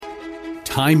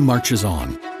Time marches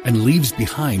on and leaves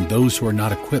behind those who are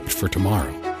not equipped for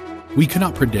tomorrow. We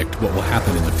cannot predict what will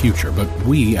happen in the future, but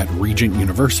we at Regent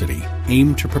University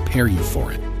aim to prepare you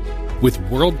for it. With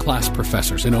world-class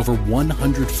professors in over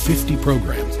 150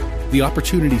 programs, the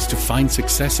opportunities to find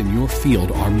success in your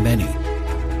field are many.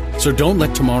 So don't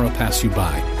let tomorrow pass you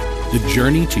by. The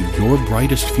journey to your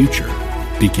brightest future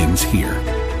begins here.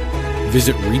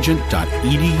 Visit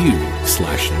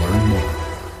regent.edu/learn more.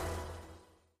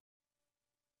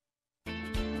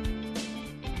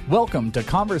 Welcome to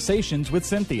Conversations with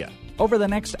Cynthia. Over the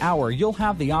next hour, you'll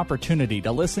have the opportunity to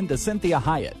listen to Cynthia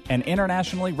Hiett, an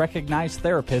internationally recognized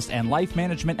therapist and life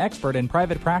management expert in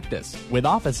private practice, with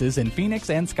offices in Phoenix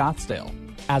and Scottsdale.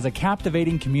 As a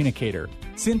captivating communicator,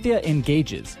 Cynthia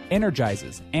engages,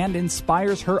 energizes, and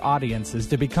inspires her audiences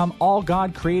to become all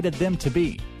God created them to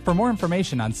be. For more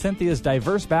information on Cynthia's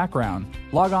diverse background,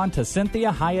 log on to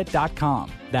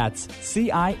CynthiaHiett.com. That's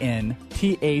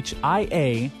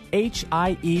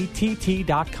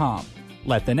CynthiaHiett.com.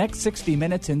 Let the next 60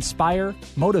 minutes inspire,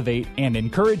 motivate, and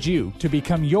encourage you to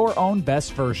become your own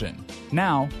best version.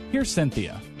 Now, here's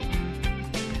Cynthia.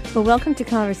 Well, welcome to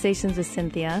Conversations with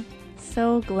Cynthia.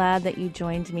 So glad that you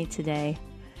joined me today.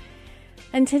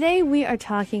 And today we are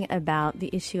talking about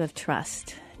the issue of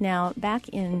trust. Now, back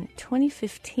in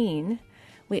 2015,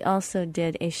 we also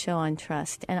did a show on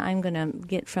trust, and I'm going to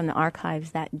get from the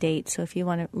archives that date. So if you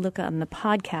want to look on the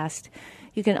podcast,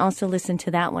 you can also listen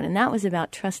to that one. And that was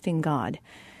about trusting God.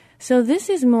 So this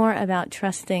is more about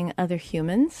trusting other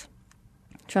humans,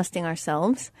 trusting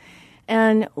ourselves,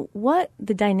 and what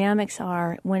the dynamics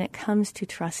are when it comes to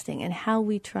trusting and how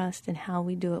we trust and how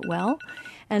we do it well,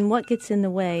 and what gets in the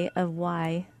way of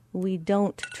why we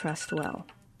don't trust well.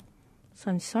 So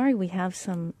I'm sorry we have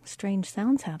some strange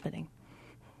sounds happening.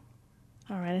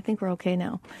 All right, I think we're okay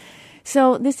now.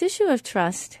 So this issue of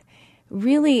trust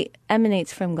really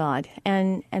emanates from God.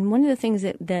 And one of the things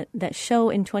that show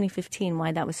in 2015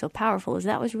 why that was so powerful is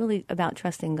that was really about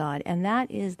trusting God. And that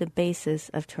is the basis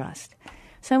of trust.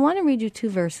 So I want to read you two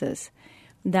verses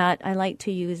that I like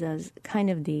to use as kind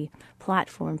of the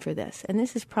platform for this. And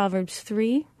this is Proverbs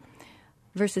 3,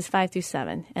 verses 5 through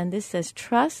 7. And this says,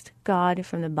 trust God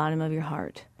from the bottom of your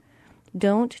heart.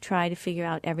 Don't try to figure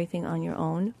out everything on your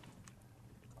own.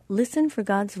 Listen for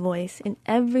God's voice in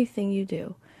everything you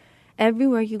do.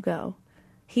 Everywhere you go,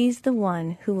 He's the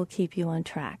one who will keep you on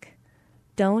track.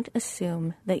 Don't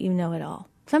assume that you know it all.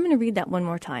 So I'm going to read that one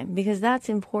more time because that's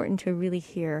important to really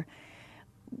hear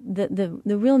the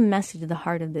real message of the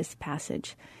heart of this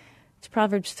passage. It's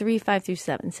Proverbs 3, 5 through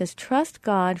 7. It says, trust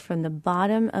God from the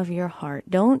bottom of your heart.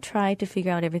 Don't try to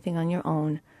figure out everything on your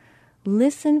own.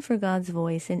 Listen for God's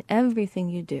voice in everything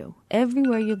you do.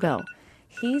 Everywhere you go,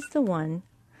 He's the one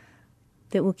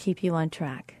that will keep you on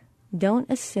track.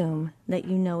 Don't assume that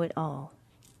you know it all.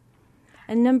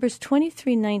 And Numbers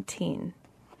 23:19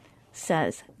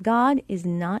 says, God is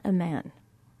not a man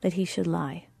that He should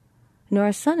lie, nor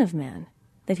a son of man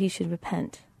that He should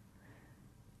repent.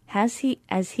 As He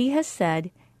has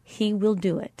said, He will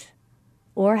do it,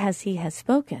 or as He has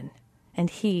spoken, and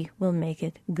He will make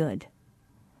it good.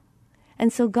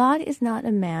 And so God is not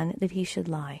a man that He should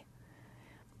lie.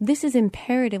 This is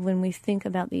imperative when we think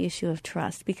about the issue of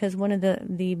trust, because one of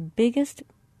the biggest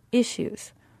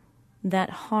issues that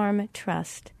harm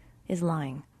trust is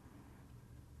lying.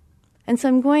 And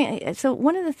so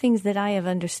one of the things that I have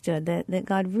understood that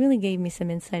God really gave me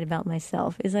some insight about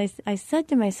myself is I said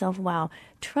to myself, wow,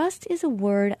 trust is a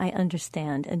word I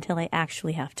understand until I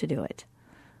actually have to do it.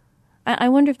 I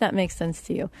wonder if that makes sense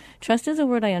to you. Trust is a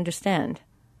word I understand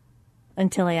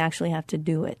until I actually have to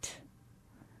do it.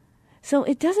 So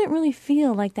it doesn't really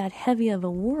feel like that heavy of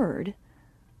a word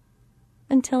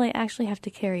until I actually have to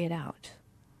carry it out.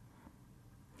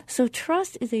 So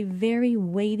trust is a very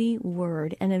weighty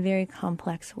word and a very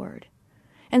complex word.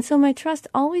 And so my trust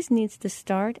always needs to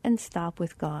start and stop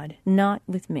with God, not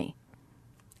with me.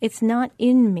 It's not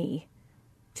in me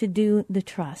to do the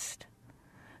trust.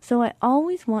 So I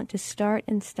always want to start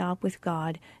and stop with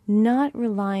God, not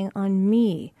relying on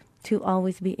me to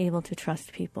always be able to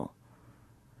trust people.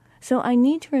 So I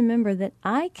need to remember that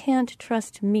I can't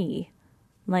trust me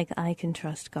like I can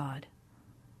trust God.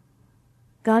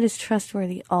 God is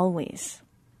trustworthy always.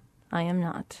 I am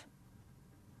not.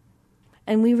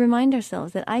 And we remind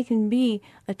ourselves that I can be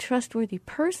a trustworthy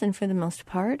person for the most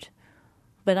part,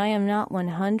 but I am not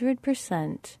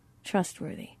 100%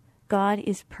 trustworthy. God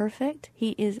is perfect.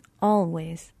 He is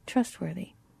always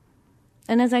trustworthy.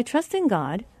 And as I trust in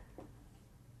God,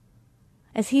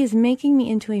 as He is making me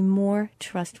into a more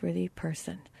trustworthy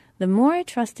person, the more I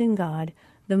trust in God,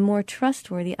 the more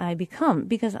trustworthy I become,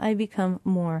 because I become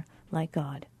more like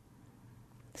God.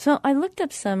 So I looked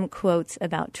up some quotes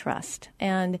about trust,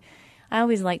 and I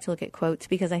always like to look at quotes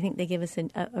because I think they give us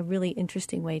a really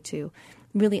interesting way to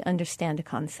really understand a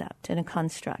concept and a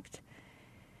construct.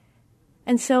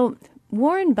 And so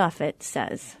Warren Buffett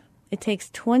says, it takes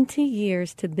 20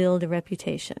 years to build a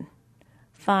reputation,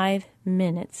 5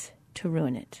 minutes to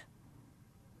ruin it.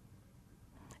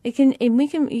 And we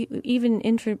can even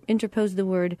interpose the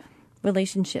word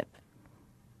relationship.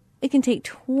 It can take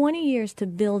 20 years to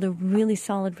build a really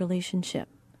solid relationship.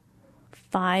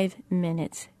 5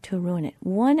 minutes to ruin it.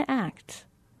 One act,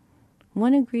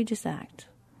 one egregious act,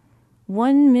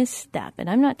 one misstep. And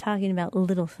I'm not talking about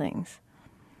little things.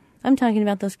 I'm talking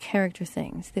about those character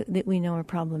things that we know are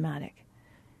problematic.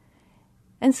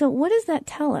 And so what does that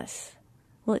tell us?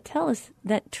 Well, it tells us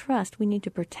that trust, we need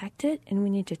to protect it and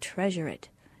we need to treasure it.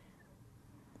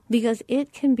 Because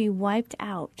it can be wiped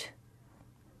out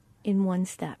in one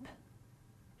step.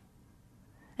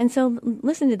 And so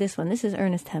listen to this one. This is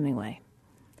Ernest Hemingway.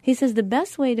 He says the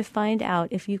best way to find out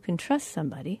if you can trust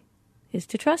somebody is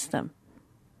to trust them.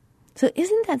 So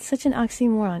isn't that such an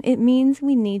oxymoron? It means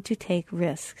we need to take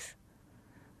risks.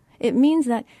 It means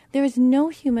that there is no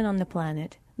human on the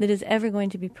planet that is ever going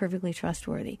to be perfectly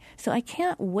trustworthy. So I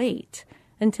can't wait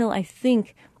until I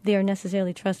think they are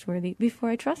necessarily trustworthy before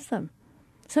I trust them.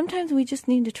 Sometimes we just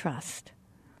need to trust.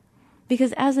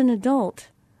 Because as an adult,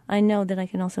 I know that I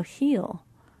can also heal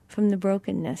from the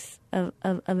brokenness of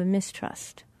a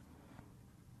mistrust.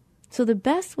 So the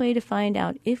best way to find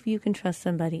out if you can trust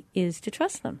somebody is to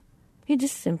trust them. You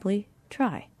just simply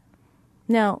try.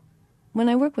 Now, when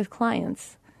I work with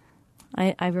clients,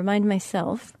 I remind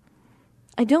myself,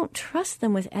 I don't trust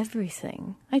them with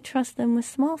everything. I trust them with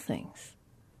small things.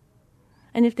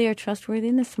 And if they are trustworthy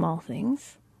in the small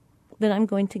things, then I'm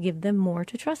going to give them more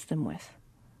to trust them with.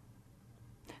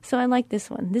 So I like this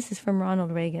one. This is from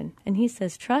Ronald Reagan. And he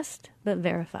says, trust but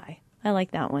verify. I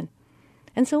like that one.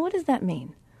 And so what does that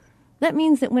mean? That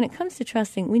means that when it comes to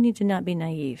trusting, we need to not be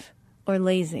naive or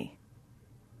lazy.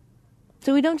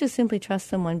 So we don't just simply trust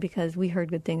someone because we heard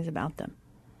good things about them.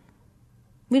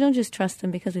 We don't just trust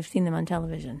them because we've seen them on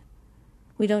television.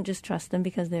 We don't just trust them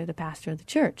because they're the pastor of the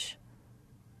church.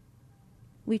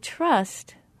 We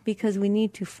trust because we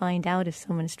need to find out if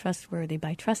someone is trustworthy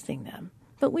by trusting them.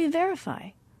 But we verify.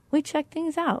 We check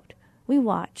things out. We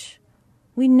watch.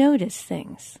 We notice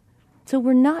things. So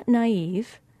we're not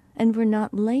naive and we're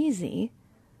not lazy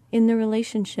in the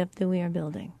relationship that we are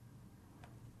building.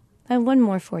 I have one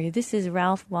more for you. This is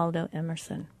Ralph Waldo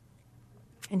Emerson.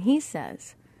 And he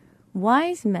says,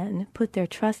 wise men put their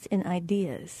trust in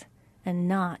ideas and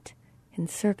not in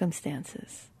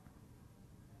circumstances.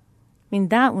 I mean,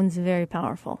 that one's very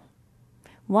powerful.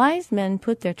 Wise men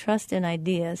put their trust in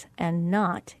ideas and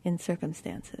not in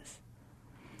circumstances.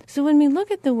 So when we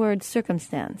look at the word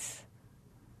circumstance,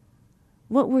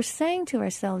 what we're saying to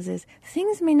ourselves is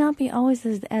things may not be always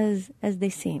as they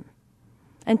seem.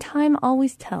 And time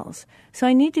always tells. So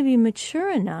I need to be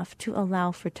mature enough to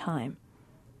allow for time.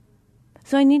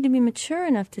 So I need to be mature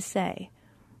enough to say,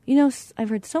 you know, I've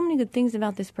heard so many good things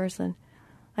about this person.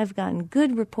 I've gotten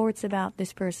good reports about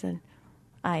this person.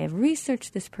 I have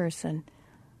researched this person.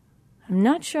 I'm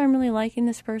not sure I'm really liking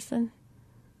this person.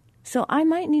 So I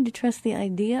might need to trust the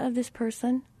idea of this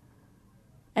person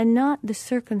and not the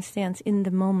circumstance in the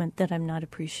moment that I'm not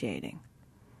appreciating.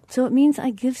 So it means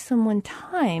I give someone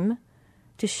time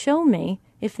to show me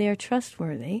if they are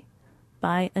trustworthy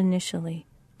by initially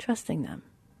trusting them.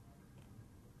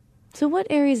 So what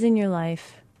areas in your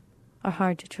life are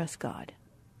hard to trust God?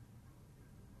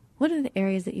 What are the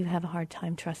areas that you have a hard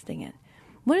time trusting in?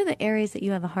 What are the areas that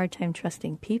you have a hard time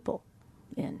trusting people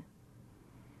in?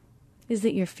 Is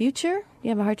it your future? You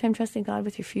have a hard time trusting God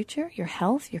with your future, your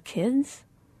health, your kids,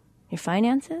 your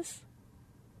finances?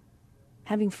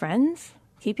 Having friends?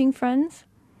 Keeping friends?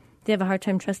 Do you have a hard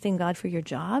time trusting God for your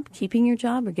job, keeping your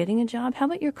job or getting a job? How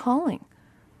about your calling?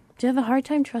 Do you have a hard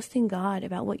time trusting God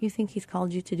about what you think He's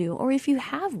called you to do, or if you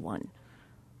have one?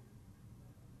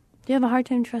 Do you have a hard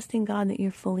time trusting God that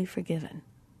you're fully forgiven,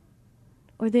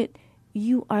 or that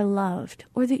you are loved,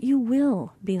 or that you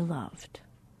will be loved?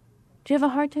 Do you have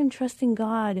a hard time trusting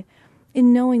God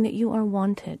in knowing that you are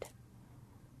wanted?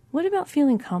 What about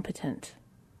feeling competent?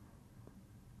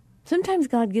 Sometimes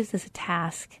God gives us a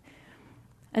task,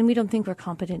 and we don't think we're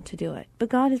competent to do it, but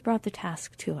God has brought the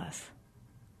task to us.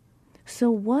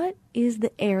 So what is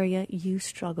the area you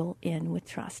struggle in with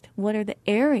trust? What are the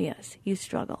areas you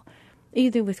struggle?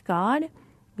 Either with God,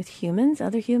 with humans,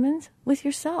 other humans, with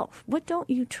yourself. What don't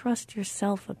you trust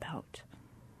yourself about?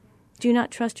 Do you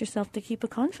not trust yourself to keep a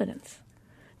confidence?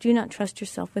 Do you not trust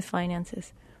yourself with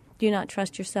finances? Do you not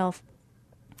trust yourself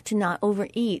to not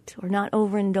overeat or not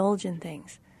overindulge in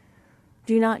things.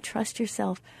 Do not trust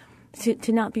yourself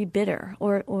to not be bitter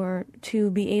or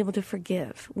to be able to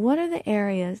forgive. What are the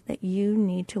areas that you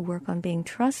need to work on being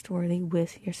trustworthy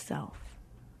with yourself?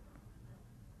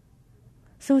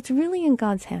 So it's really in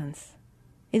God's hands.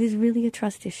 It is really a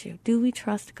trust issue. Do we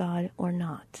trust God or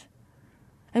not?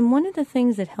 And one of the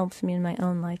things that helps me in my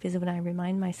own life is when I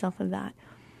remind myself of that.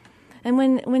 And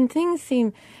when things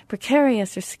seem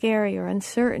precarious or scary or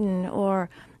uncertain, or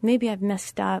maybe I've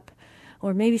messed up,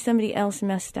 or maybe somebody else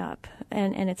messed up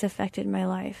and it's affected my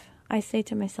life, I say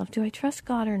to myself, do I trust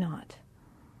God or not?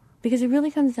 Because it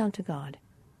really comes down to God.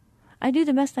 I do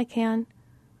the best I can.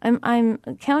 I'm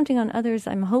counting on others.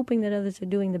 I'm hoping that others are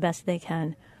doing the best they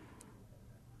can.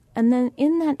 And then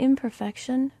in that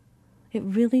imperfection, it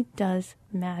really does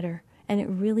matter, and it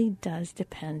really does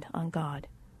depend on God.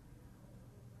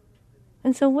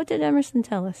 And so what did Emerson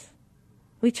tell us?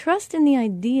 We trust in the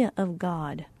idea of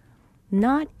God,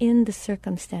 not in the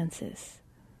circumstances.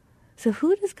 So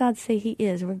who does God say he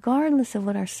is, regardless of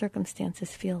what our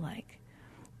circumstances feel like?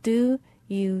 Do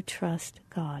you trust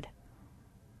God?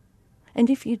 And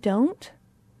if you don't,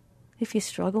 if you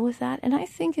struggle with that, and I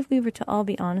think if we were to all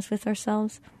be honest with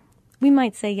ourselves, we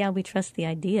might say, yeah, we trust the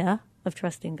idea of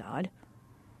trusting God.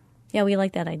 Yeah, we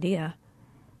like that idea.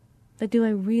 But do I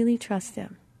really trust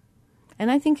him?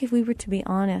 And I think if we were to be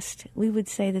honest, we would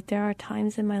say that there are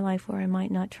times in my life where I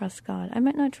might not trust God. I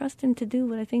might not trust him to do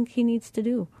what I think he needs to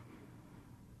do.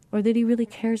 Or that he really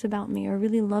cares about me, or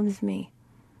really loves me,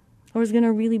 or is going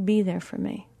to really be there for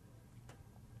me.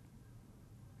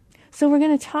 So we're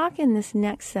going to talk in this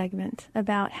next segment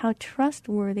about how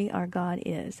trustworthy our God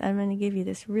is. I'm going to give you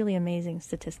this really amazing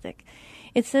statistic.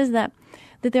 It says that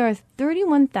there are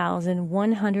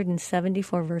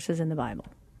 31,174 verses in the Bible.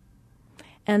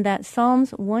 And that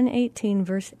Psalms 118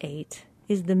 verse 8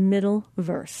 is the middle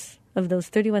verse of those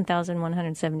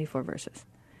 31,174 verses.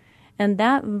 And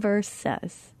that verse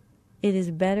says, it is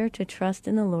better to trust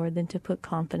in the Lord than to put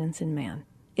confidence in man.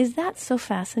 Is that so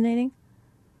fascinating?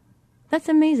 That's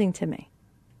amazing to me.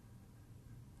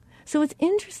 So it's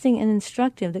interesting and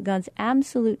instructive that God's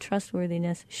absolute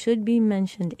trustworthiness should be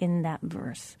mentioned in that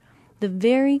verse. The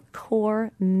very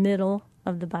core middle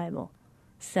of the Bible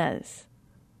says,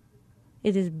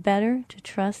 it is better to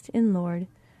trust in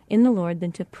the Lord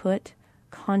than to put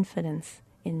confidence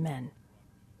in men.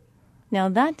 Now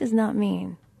that does not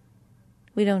mean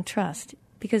we don't trust,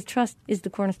 because trust is the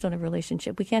cornerstone of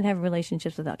relationship. We can't have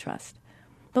relationships without trust.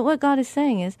 But what God is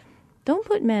saying is, don't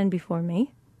put man before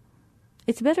me.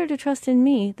 It's better to trust in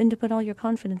me than to put all your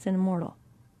confidence in a mortal.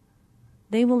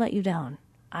 They will let you down.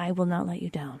 I will not let you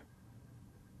down.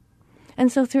 And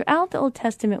so throughout the Old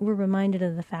Testament, we're reminded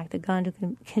of the fact that God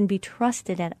can be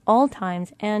trusted at all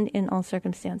times and in all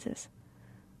circumstances.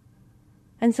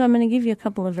 And so I'm going to give you a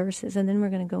couple of verses, and then we're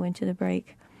going to go into the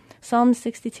break. Psalm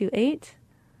 62:8,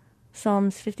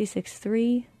 Psalms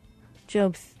 56:3,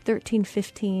 Job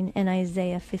 13:15, and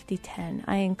Isaiah 50:10.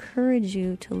 I encourage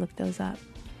you to look those up.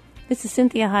 This is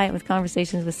Cynthia Hiett with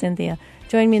Conversations with Cynthia.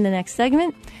 Join me in the next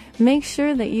segment. Make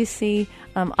sure that you see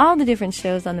all the different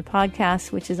shows on the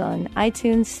podcast, which is on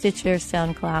iTunes, Stitcher,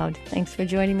 SoundCloud. Thanks for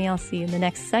joining me. I'll see you in the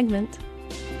next segment.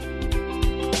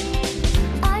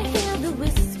 I hear the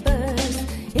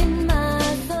whispers in my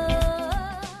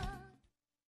thoughts.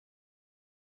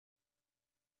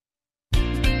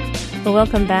 Well,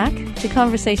 welcome back to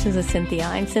Conversations with Cynthia.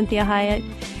 I'm Cynthia Hiett.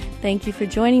 Thank you for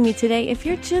joining me today. If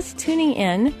you're just tuning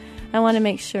in, I want to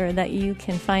make sure that you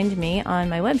can find me on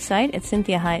my website at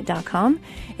CynthiaHiett.com.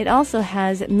 It also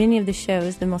has many of the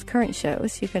shows, the most current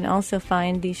shows. You can also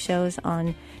find these shows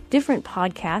on different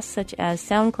podcasts such as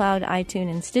SoundCloud,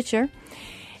 iTunes, and Stitcher.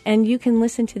 And you can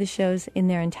listen to the shows in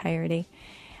their entirety.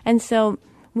 And so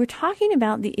we're talking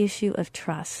about the issue of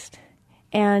trust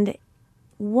and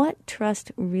what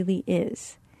trust really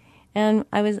is. And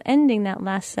I was ending that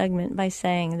last segment by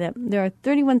saying that there are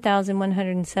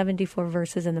 31,174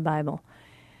 verses in the Bible,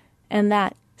 and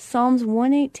that Psalms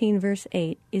 118 verse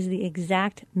 8 is the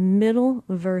exact middle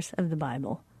verse of the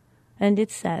Bible. And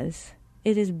it says,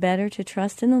 it is better to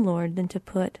trust in the Lord than to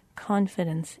put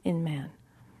confidence in man.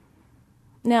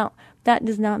 Now, that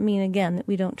does not mean, again, that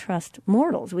we don't trust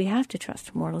mortals. We have to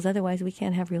trust mortals, otherwise we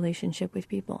can't have relationship with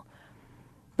people.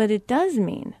 But it does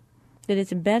mean that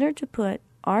it's better to put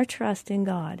our trust in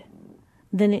God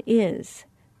than it is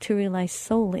to rely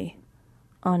solely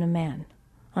on a man,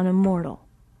 on a mortal.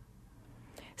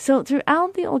 So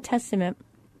throughout the Old Testament,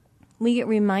 we get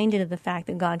reminded of the fact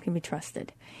that God can be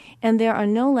trusted. And there are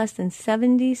no less than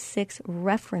 76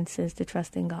 references to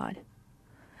trusting God.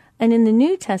 And in the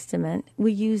New Testament,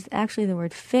 we use actually the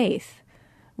word faith,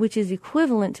 which is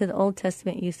equivalent to the Old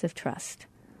Testament use of trust.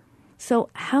 So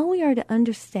how we are to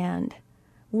understand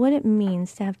what it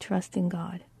means to have trust in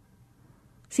God.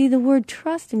 See, the word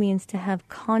trust means to have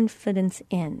confidence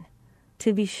in,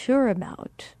 to be sure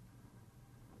about,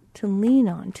 to lean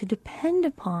on, to depend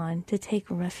upon, to take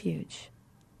refuge.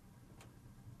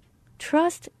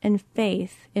 Trust and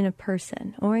faith in a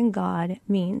person or in God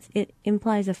means it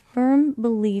implies a firm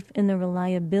belief in the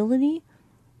reliability,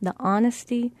 the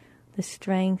honesty, the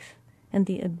strength, and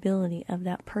the ability of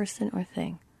that person or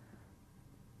thing.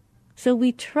 So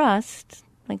we trust,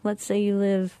 like let's say you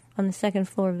live on the second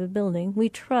floor of the building, we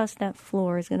trust that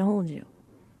floor is going to hold you.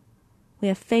 We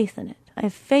have faith in it. I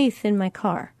have faith in my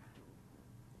car.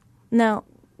 Now,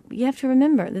 you have to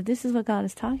remember that this is what God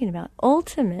is talking about.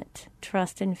 Ultimate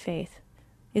trust and faith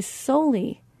is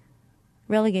solely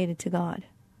relegated to God.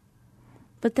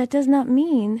 But that does not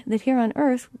mean that here on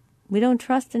earth we don't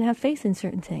trust and have faith in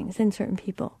certain things, in certain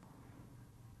people.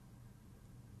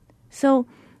 So,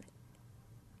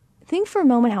 think for a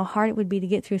moment how hard it would be to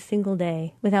get through a single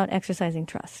day without exercising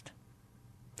trust.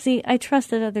 See, I trust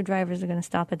that other drivers are going to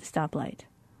stop at the stoplight.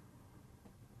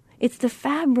 It's the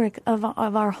fabric of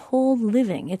our whole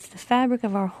living. It's the fabric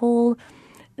of our whole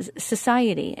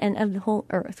society and of the whole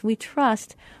earth. We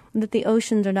trust that the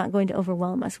oceans are not going to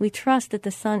overwhelm us. We trust that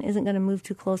the sun isn't going to move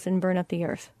too close and burn up the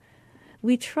earth.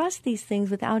 We trust these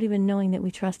things without even knowing that we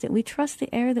trust it. We trust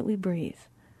the air that we breathe.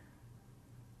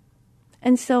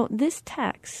 And so this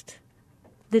text,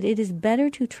 that it is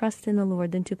better to trust in the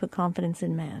Lord than to put confidence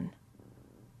in man.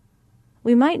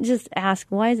 We might just ask,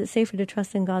 why is it safer to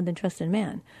trust in God than trust in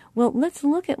man? Well, let's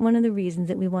look at one of the reasons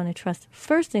that we want to trust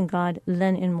first in God,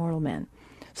 then in mortal man.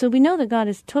 So we know that God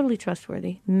is totally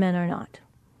trustworthy. Men are not.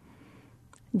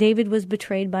 David was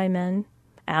betrayed by men,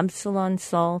 Absalom,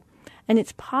 Saul, and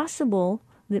it's possible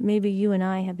that maybe you and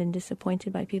I have been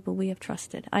disappointed by people we have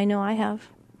trusted. I know I have.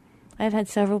 I have had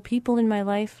several people in my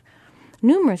life,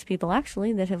 numerous people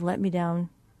actually, that have let me down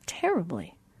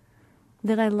terribly,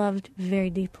 that I loved very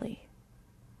deeply.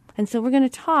 And so we're going to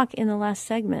talk in the last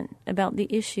segment about the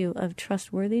issue of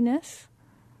trustworthiness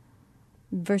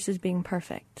versus being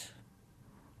perfect.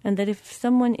 And that if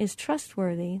someone is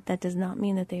trustworthy, that does not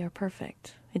mean that they are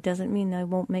perfect. It doesn't mean they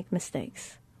won't make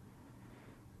mistakes.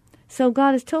 So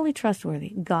God is totally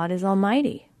trustworthy. God is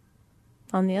almighty.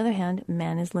 On the other hand,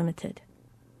 man is limited.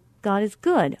 God is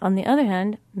good. On the other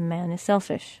hand, man is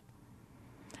selfish.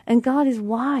 And God is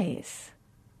wise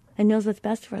and knows what's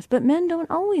best for us. But men don't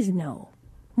always know.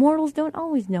 Mortals don't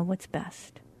always know what's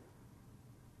best.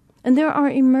 And there are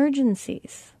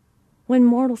emergencies when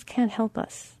mortals can't help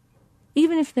us,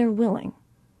 even if they're willing.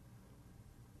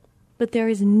 But there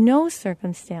is no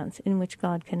circumstance in which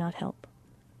God cannot help.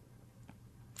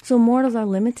 So mortals are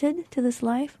limited to this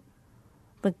life,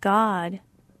 but God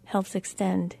helps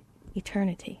extend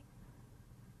eternity.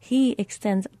 He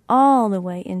extends all the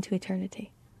way into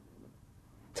eternity.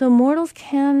 So mortals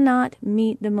cannot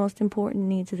meet the most important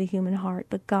needs of the human heart,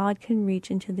 but God can reach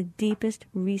into the deepest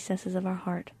recesses of our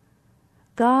heart.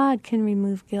 God can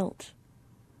remove guilt.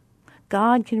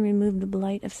 God can remove the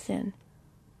blight of sin.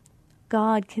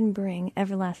 God can bring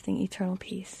everlasting eternal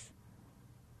peace.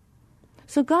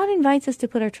 So God invites us to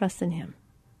put our trust in Him.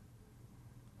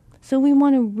 So we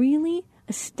want to really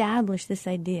establish this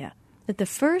idea that the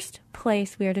first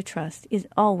place we are to trust is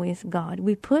always God.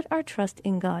 We put our trust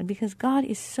in God because God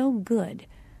is so good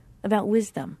about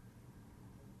wisdom.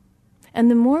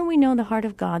 And the more we know the heart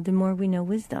of God, the more we know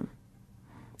wisdom.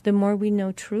 The more we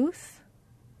know truth,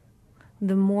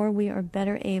 the more we are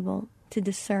better able to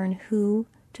discern who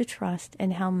to trust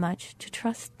and how much to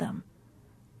trust them.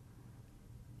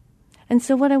 And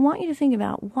so what I want you to think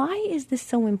about, why is this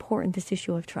so important, this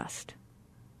issue of trust?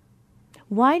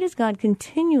 Why does God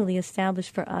continually establish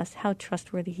for us how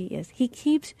trustworthy He is? He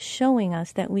keeps showing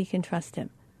us that we can trust Him.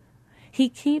 He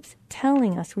keeps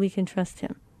telling us we can trust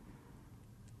Him.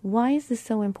 Why is this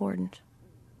so important?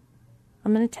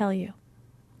 I'm going to tell you.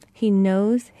 He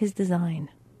knows His design.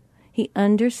 He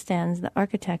understands the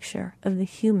architecture of the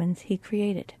humans He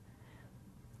created.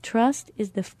 Trust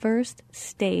is the first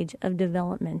stage of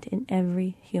development in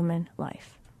every human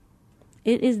life.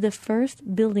 It is the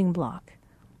first building block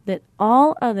that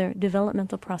all other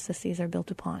developmental processes are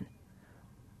built upon.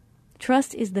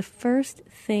 Trust is the first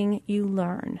thing you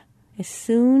learn as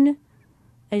soon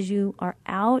as you are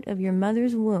out of your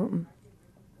mother's womb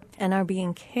and are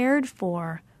being cared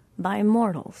for by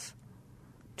mortals.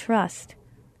 Trust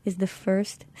is the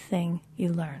first thing you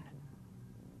learn.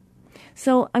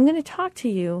 So I'm going to talk to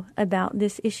you about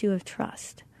this issue of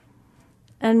trust.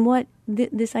 And what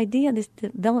this idea, this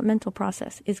developmental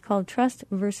process, is called trust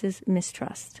versus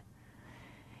mistrust.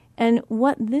 And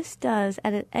what this does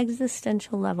at an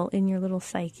existential level in your little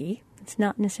psyche, it's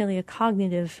not necessarily a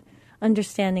cognitive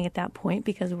understanding at that point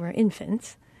because we're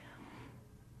infants,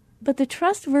 but the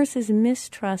trust versus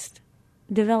mistrust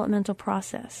developmental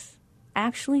process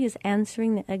actually is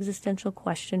answering the existential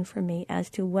question for me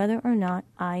as to whether or not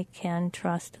I can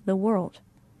trust the world.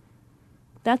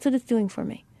 That's what it's doing for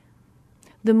me.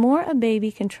 The more a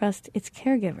baby can trust its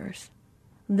caregivers,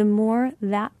 the more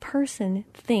that person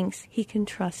thinks he can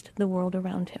trust the world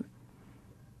around him.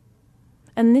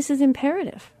 And this is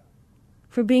imperative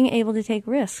for being able to take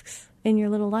risks in your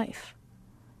little life.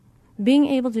 Being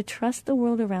able to trust the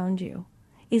world around you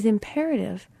is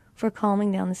imperative for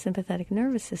calming down the sympathetic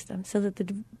nervous system so that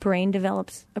the brain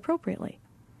develops appropriately.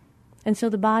 And so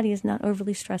the body is not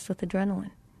overly stressed with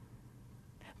adrenaline.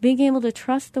 Being able to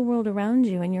trust the world around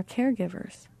you and your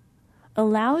caregivers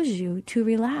allows you to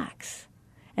relax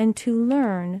and to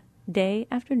learn day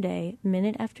after day,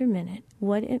 minute after minute,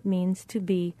 what it means to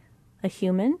be a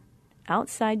human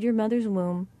outside your mother's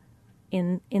womb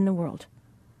in the world.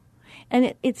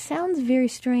 And it sounds very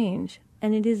strange,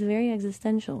 and it is very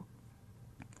existential,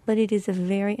 but it is a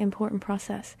very important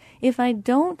process. If I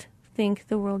don't think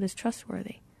the world is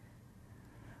trustworthy,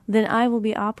 then I will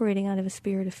be operating out of a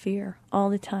spirit of fear all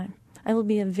the time. I will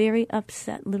be a very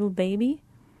upset little baby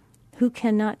who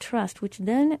cannot trust, which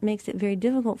then makes it very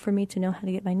difficult for me to know how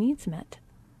to get my needs met.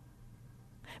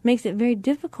 Makes it very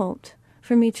difficult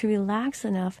for me to relax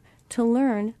enough to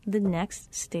learn the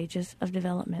next stages of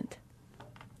development.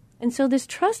 And so this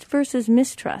trust versus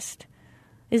mistrust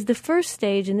is the first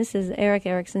stage, and this is Erik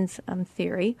Erikson's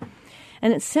theory,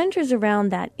 and it centers around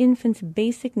that infant's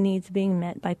basic needs being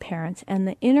met by parents and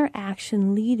the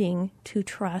interaction leading to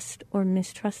trust or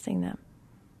mistrusting them.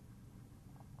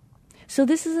 So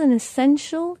this is an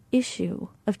essential issue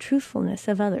of truthfulness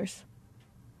of others.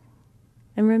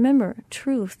 And remember,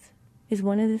 truth is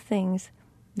one of the things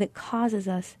that causes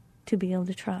us to be able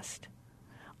to trust.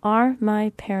 Are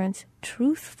my parents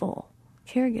truthful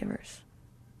caregivers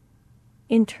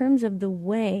in terms of the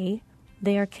way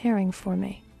they are caring for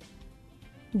me?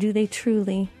 Do they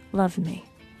truly love me?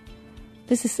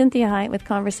 This is Cinthia Hiett with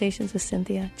Conversations with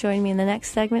Cinthia. Join me in the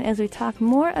next segment as we talk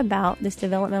more about this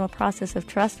developmental process of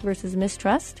trust versus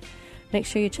mistrust. Make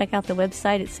sure you check out the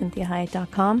website at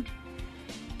CinthiaHiett.com.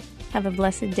 Have a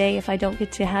blessed day if I don't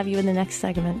get to have you in the next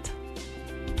segment.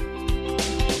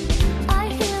 I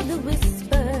hear the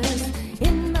whispers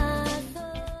in my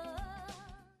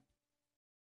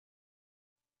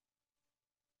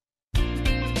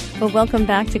thoughts. Well, welcome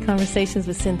back to Conversations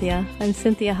with Cinthia. I'm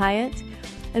Cinthia Hiett,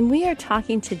 and we are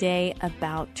talking today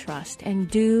about trust.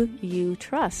 And do you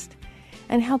trust?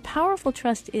 And how powerful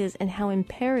trust is and how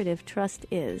imperative trust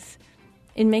is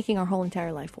in making our whole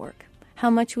entire life work. How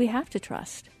much we have to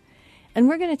trust. And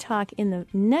we're going to talk in the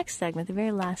next segment, the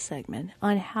very last segment,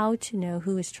 on how to know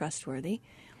who is trustworthy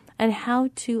and how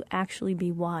to actually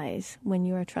be wise when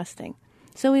you are trusting.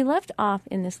 So we left off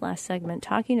in this last segment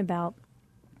talking about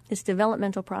this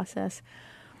developmental process.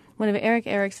 One of Erik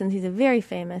Erikson's, he's a very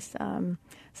famous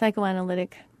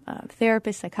psychoanalytic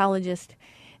therapist, psychologist,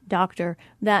 doctor,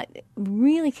 that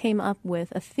really came up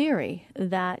with a theory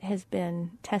that has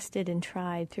been tested and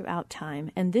tried throughout time.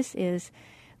 And this is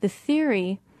the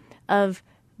theory of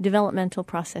developmental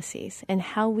processes and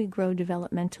how we grow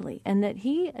developmentally. And that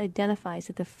he identifies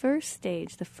that the first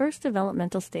stage, the first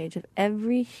developmental stage of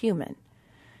every human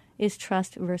is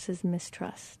trust versus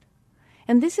mistrust.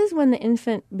 And this is when the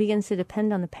infant begins to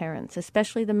depend on the parents,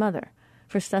 especially the mother,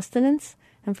 for sustenance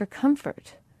and for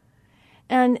comfort.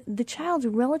 And the child's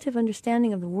relative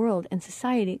understanding of the world and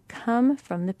society come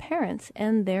from the parents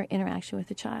and their interaction with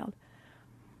the child.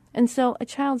 And so a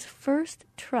child's first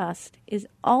trust is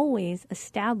always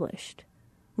established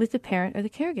with the parent or the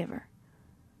caregiver.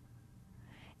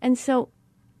 And so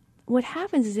what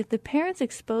happens is if the parents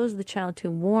expose the child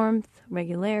to warmth,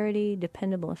 regularity,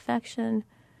 dependable affection,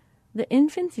 the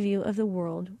infant's view of the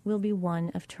world will be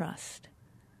one of trust.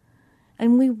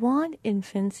 And we want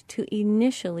infants to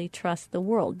initially trust the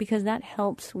world because that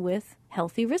helps with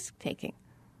healthy risk-taking.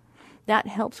 That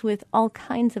helps with all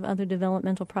kinds of other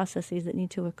developmental processes that need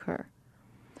to occur.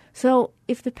 So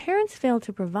if the parents fail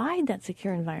to provide that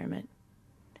secure environment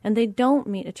and they don't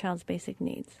meet a child's basic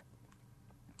needs,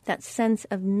 that sense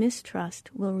of mistrust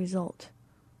will result.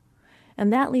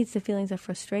 And that leads to feelings of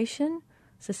frustration,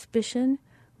 suspicion,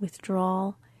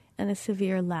 withdrawal, and a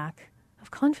severe lack of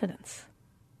confidence.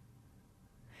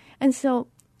 And so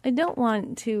I don't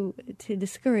want to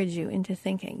discourage you into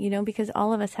thinking, because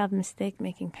all of us have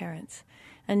mistake-making parents,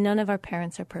 and none of our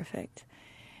parents are perfect.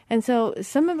 And so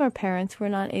some of our parents were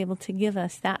not able to give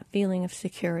us that feeling of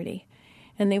security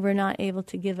and they were not able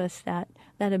to give us that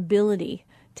ability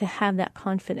to have that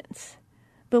confidence.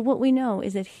 But what we know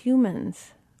is that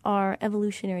humans are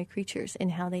evolutionary creatures in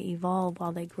how they evolve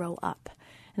while they grow up.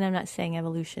 And I'm not saying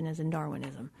evolution as in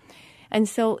Darwinism. And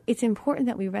so it's important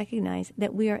that we recognize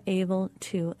that we are able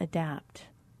to adapt.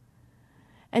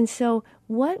 And so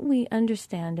what we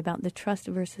understand about the trust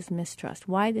versus mistrust,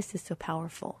 why this is so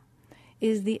powerful,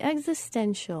 is the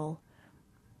existential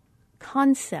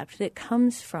concept that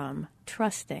comes from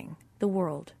trusting the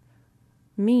world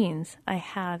means I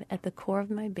have at the core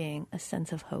of my being a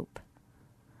sense of hope.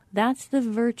 That's the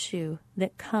virtue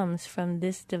that comes from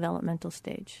this developmental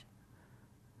stage.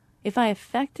 If I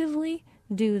effectively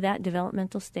do that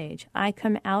developmental stage, I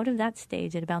come out of that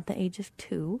stage at about the age of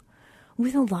 2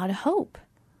 with a lot of hope.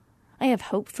 I have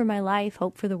hope for my life,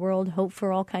 hope for the world, hope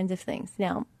for all kinds of things.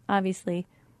 Now, obviously,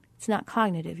 it's not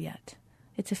cognitive yet.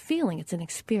 It's a feeling, it's an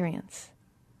experience.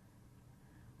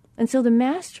 And so the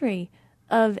mastery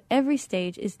of every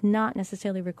stage is not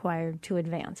necessarily required to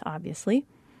advance, obviously,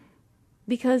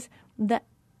 because the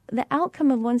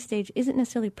outcome of one stage isn't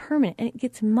necessarily permanent, and it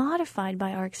gets modified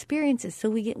by our experiences. So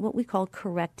we get what we call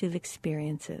corrective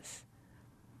experiences.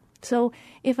 So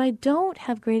if I don't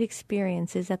have great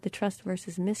experiences at the trust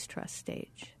versus mistrust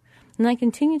stage, and I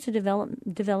continue to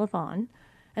develop on,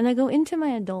 and I go into my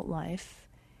adult life,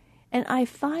 and I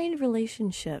find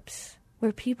relationships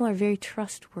where people are very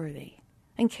trustworthy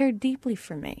and care deeply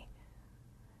for me,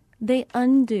 they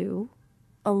undo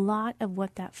a lot of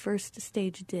what that first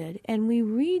stage did, and we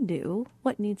redo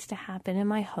what needs to happen, and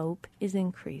my hope is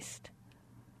increased.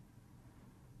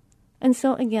 And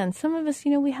so, again, some of us,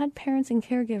 we had parents and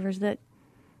caregivers that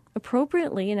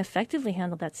appropriately and effectively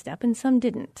handled that step, and some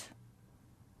didn't.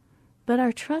 But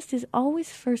our trust is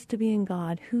always first to be in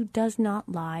God, who does not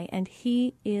lie, and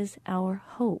He is our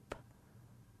hope.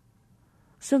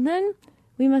 So then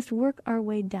we must work our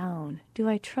way down. Do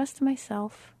I trust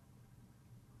myself?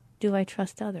 Do I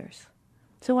trust others?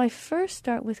 So I first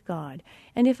start with God.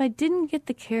 And if I didn't get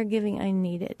the caregiving I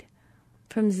needed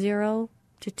from 0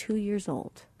 to 2 years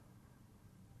old,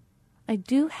 I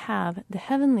do have the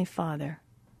Heavenly Father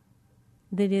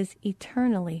that is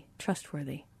eternally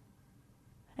trustworthy.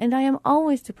 And I am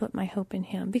always to put my hope in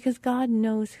Him, because God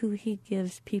knows who He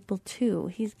gives people to.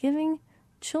 He's giving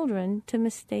children to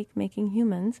mistake-making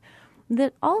humans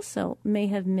that also may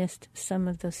have missed some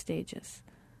of those stages.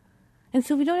 And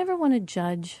so we don't ever want to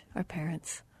judge our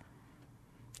parents.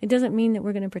 It doesn't mean that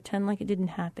we're going to pretend like it didn't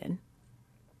happen.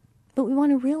 But we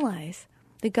want to realize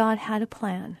that God had a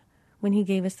plan when He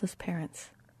gave us those parents.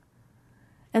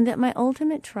 And that my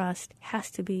ultimate trust has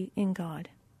to be in God.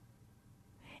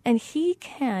 And He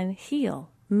can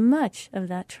heal much of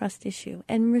that trust issue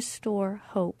and restore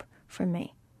hope for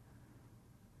me.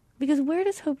 Because where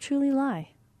does hope truly lie?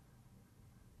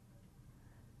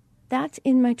 That's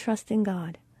in my trust in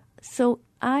God. So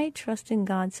I trust in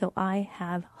God, so I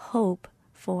have hope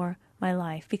for my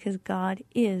life, because God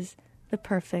is the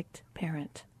perfect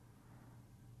parent.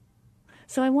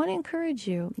 So I want to encourage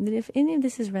you that if any of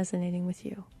this is resonating with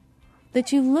you,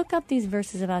 that you look up these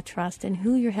verses about trust and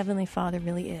who your Heavenly Father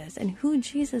really is and who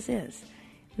Jesus is.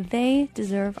 They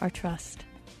deserve our trust.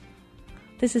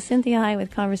 This is Cynthia Hiett with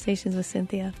Conversations with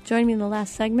Cynthia. Join me in the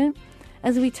last segment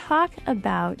as we talk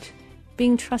about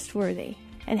being trustworthy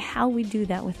and how we do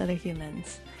that with other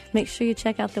humans. Make sure you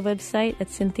check out the website at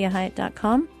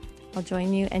CynthiaHiett.com. I'll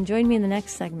join you, and join me in the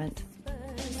next segment.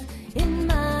 In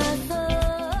my soul.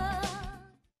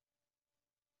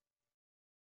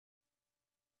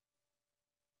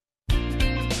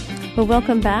 Well,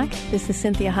 welcome back. This is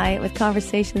Cynthia Hiett with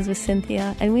Conversations with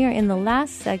Cynthia, and we are in the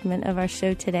last segment of our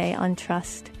show today on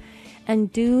trust.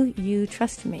 And do you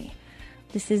trust me?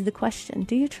 This is the question.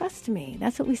 Do you trust me?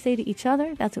 That's what we say to each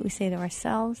other. That's what we say to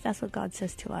ourselves. That's what God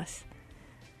says to us.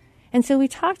 And so we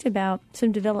talked about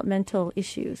some developmental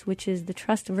issues, which is the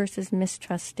trust versus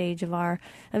mistrust stage of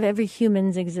every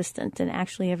human's existence, and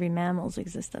actually every mammal's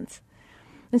existence.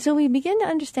 And so we begin to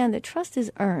understand that trust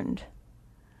is earned.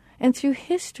 And through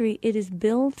history, it is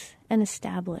built and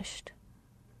established.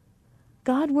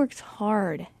 God works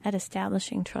hard at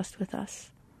establishing trust with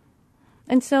us.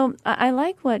 And so I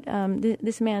like what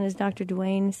this man is Dr.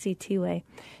 Dwayne C. Teway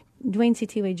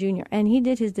Jr., and he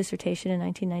did his dissertation in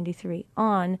 1993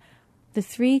 on the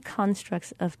 3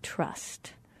 constructs of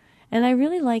trust. And I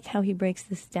really like how he breaks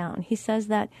this down. He says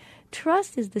that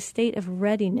trust is the state of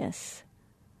readiness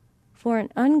for an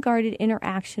unguarded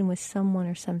interaction with someone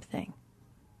or something.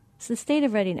 It's the state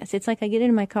of readiness. It's like I get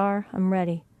into my car, I'm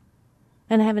ready.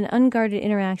 And I have an unguarded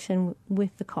interaction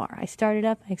with the car. I start it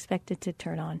up, I expect it to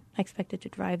turn on. I expect it to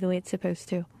drive the way it's supposed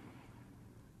to.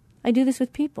 I do this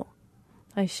with people.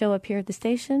 I show up here at the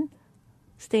station,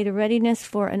 state of readiness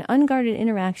for an unguarded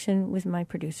interaction with my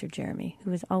producer, Jeremy,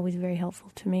 who is always very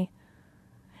helpful to me.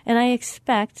 And I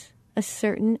expect a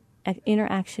certain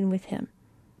interaction with him.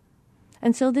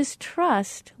 And so this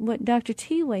trust, what Dr.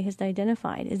 T-Way has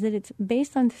identified, is that it's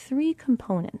based on 3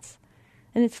 components.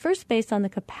 And it's first based on the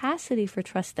capacity for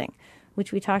trusting,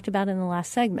 which we talked about in the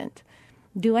last segment.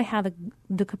 Do I have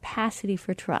the capacity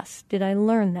for trust? Did I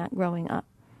learn that growing up?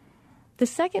 The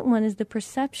second one is the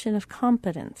perception of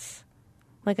competence.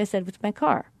 Like I said with my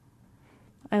car,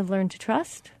 I've learned to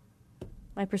trust.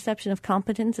 My perception of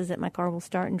competence is that my car will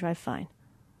start and drive fine.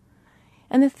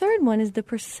 And the third one is the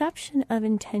perception of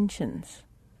intentions.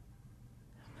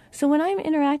 So when I'm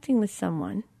interacting with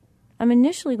someone, I'm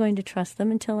initially going to trust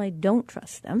them until I don't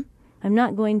trust them. I'm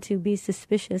not going to be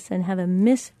suspicious and have a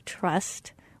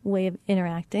mistrust way of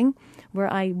interacting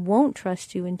where I won't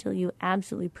trust you until you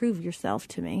absolutely prove yourself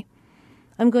to me.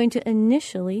 I'm going to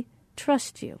initially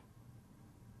trust you.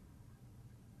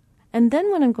 And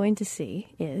then what I'm going to see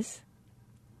is,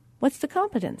 what's the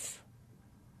competence?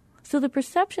 So the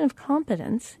perception of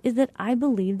competence is that I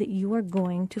believe that you are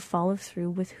going to follow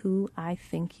through with who I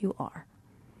think you are.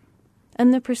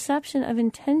 And the perception of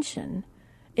intention,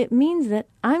 it means that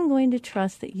I'm going to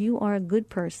trust that you are a good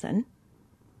person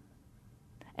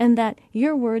and that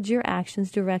your words, your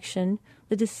actions, direction,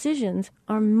 the decisions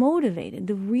are motivated.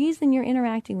 The reason you're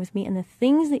interacting with me and the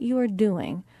things that you are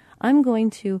doing, I'm going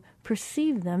to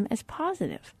perceive them as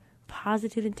positive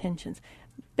intentions.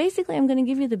 Basically, I'm going to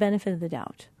give you the benefit of the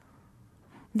doubt.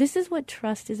 This is what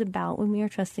trust is about when we are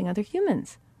trusting other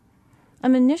humans.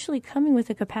 I'm initially coming with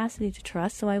a capacity to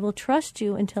trust, so I will trust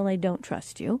you until I don't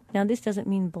trust you. Now, this doesn't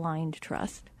mean blind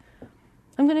trust.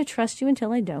 I'm going to trust you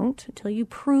until I don't, until you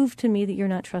prove to me that you're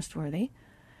not trustworthy.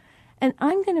 And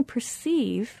I'm going to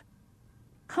perceive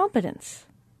competence.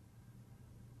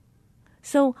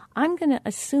 So I'm going to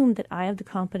assume that I have the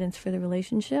competence for the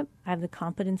relationship. I have the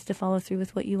competence to follow through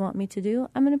with what you want me to do.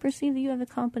 I'm going to perceive that you have the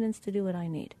competence to do what I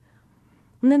need.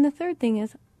 And then the third thing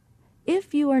is,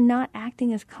 if you are not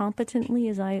acting as competently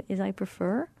as I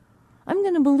prefer, I'm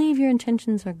going to believe your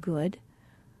intentions are good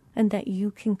and that you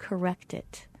can correct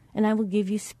it. And I will give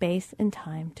you space and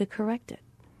time to correct it.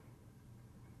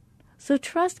 So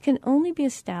trust can only be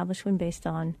established when based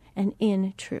on and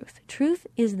in truth. Truth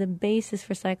is the basis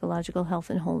for psychological health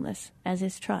and wholeness, as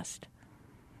is trust.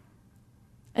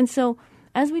 And so,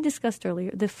 as we discussed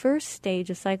earlier, the first stage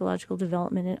of psychological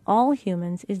development in all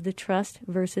humans is the trust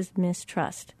versus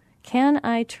mistrust. Can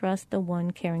I trust the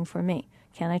one caring for me?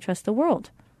 Can I trust the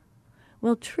world?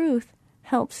 Well, truth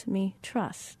helps me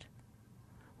trust.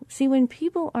 See, when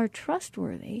people are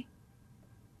trustworthy,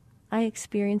 I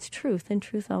experience truth, and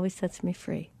truth always sets me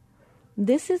free.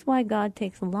 This is why God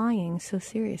takes lying so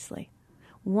seriously.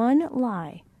 One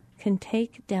lie can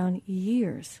take down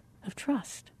years of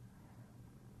trust.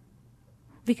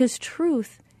 Because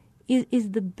truth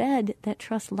is the bed that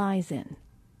trust lies in.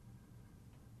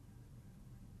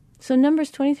 So Numbers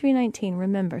 23:19,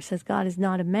 remember, says God is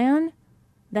not a man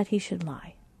that he should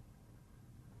lie.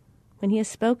 When he has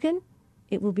spoken,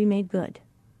 it will be made good.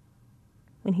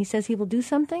 When he says he will do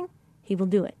something, he will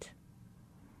do it.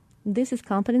 This is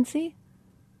competency,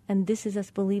 and this is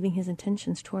us believing his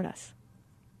intentions toward us.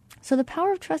 So the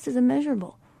power of trust is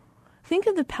immeasurable. Think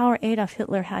of the power Adolf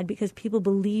Hitler had because people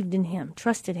believed in him,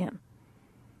 trusted him.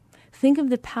 Think of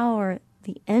the power,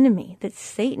 the enemy that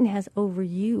Satan has over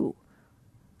you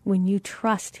when you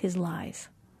trust his lies,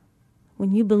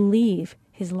 when you believe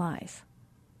his lies.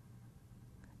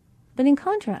 But in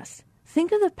contrast,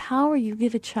 think of the power you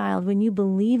give a child when you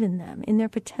believe in them, in their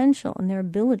potential and their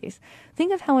abilities.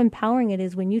 Think of how empowering it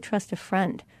is when you trust a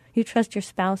friend, you trust your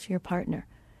spouse or your partner.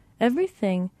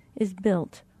 Everything is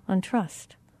built on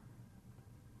trust.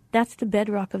 That's the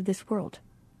bedrock of this world.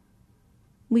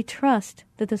 We trust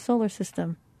that the solar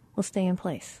system will stay in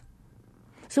place.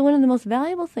 So one of the most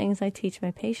valuable things I teach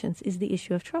my patients is the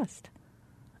issue of trust.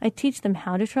 I teach them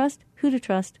how to trust, who to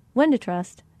trust, when to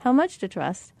trust, how much to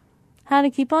trust, how to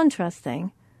keep on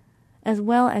trusting, as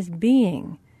well as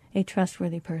being a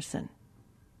trustworthy person.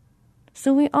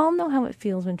 So we all know how it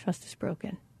feels when trust is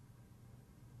broken.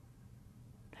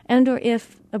 And or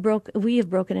if we have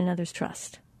broken another's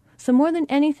trust. So more than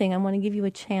anything, I want to give you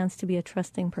a chance to be a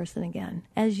trusting person again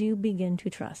as you begin to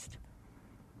trust.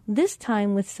 This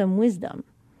time with some wisdom,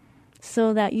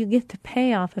 so that you get the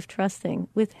payoff of trusting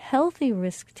with healthy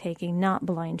risk-taking, not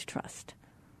blind trust.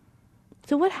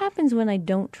 So what happens when I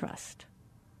don't trust?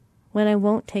 When I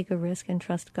won't take a risk and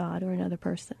trust God or another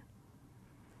person?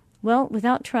 Well,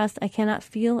 without trust, I cannot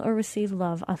feel or receive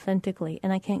love authentically,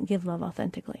 and I can't give love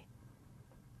authentically.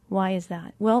 Why is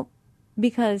that? Well,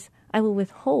 because I will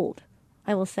withhold.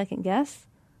 I will second guess,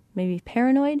 maybe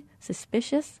paranoid,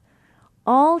 suspicious,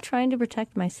 all trying to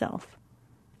protect myself,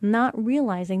 not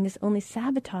realizing this only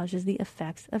sabotages the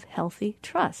effects of healthy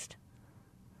trust.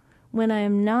 When I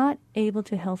am not able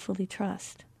to healthfully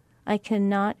trust, I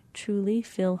cannot truly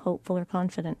feel hopeful or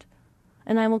confident,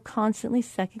 and I will constantly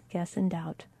second guess and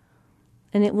doubt.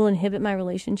 And it will inhibit my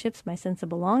relationships, my sense of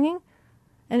belonging,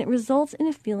 and it results in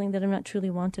a feeling that I'm not truly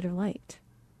wanted or liked.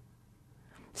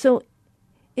 So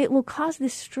it will cause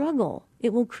this struggle.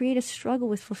 It will create a struggle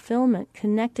with fulfillment,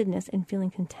 connectedness, and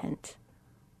feeling content.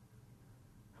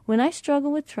 When I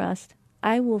struggle with trust,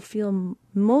 I will feel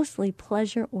mostly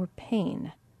pleasure or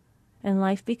pain, and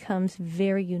life becomes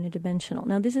very unidimensional.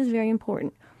 Now, this is very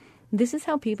important. This is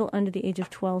how people under the age of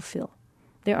 12 feel.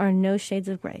 There are no shades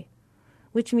of gray,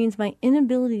 which means my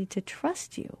inability to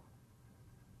trust you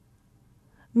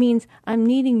means I'm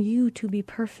needing you to be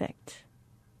perfect.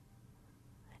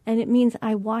 And it means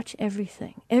I watch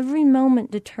everything. Every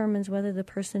moment determines whether the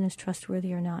person is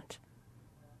trustworthy or not.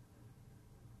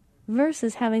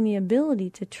 Versus having the ability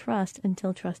to trust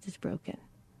until trust is broken.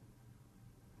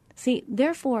 See,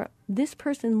 therefore, this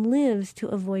person lives to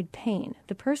avoid pain.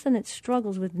 The person that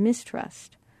struggles with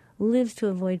mistrust lives to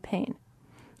avoid pain,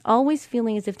 always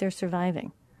feeling as if they're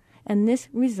surviving. And this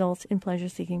results in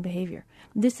pleasure-seeking behavior.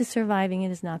 This is surviving,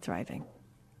 it is not thriving.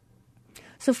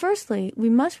 So firstly, we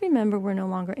must remember we're no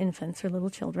longer infants or little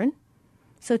children,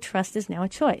 so trust is now a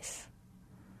choice,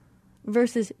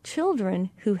 versus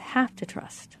children who have to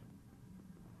trust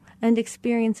and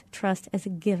experience trust as a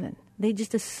given. They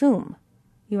just assume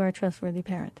you are a trustworthy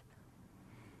parent.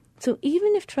 So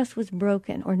even if trust was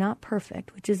broken or not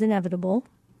perfect, which is inevitable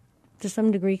to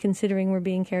some degree considering we're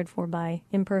being cared for by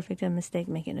imperfect and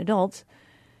mistake-making adults,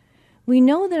 we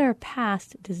know that our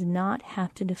past does not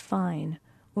have to define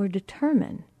or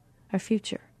determine our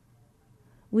future.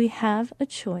 We have a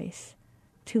choice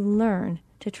to learn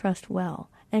to trust well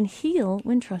and heal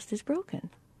when trust is broken.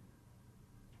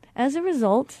 As a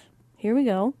result, here we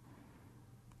go,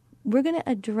 we're going to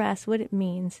address what it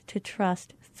means to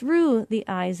trust through the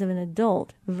eyes of an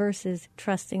adult versus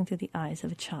trusting through the eyes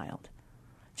of a child.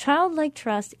 Childlike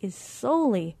trust is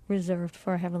solely reserved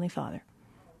for our Heavenly Father,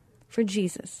 for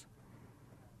Jesus.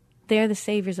 They are the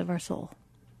saviors of our soul.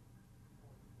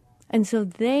 And so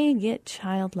they get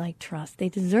childlike trust. They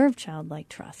deserve childlike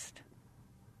trust.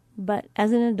 But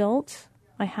as an adult,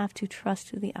 I have to trust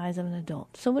through the eyes of an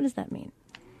adult. So what does that mean?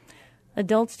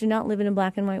 Adults do not live in a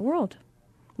black and white world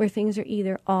where things are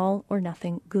either all or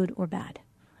nothing, good or bad.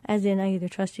 As in, I either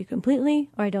trust you completely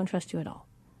or I don't trust you at all.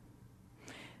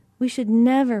 We should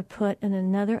never put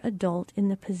another adult in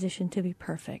the position to be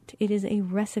perfect. It is a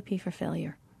recipe for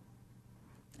failure.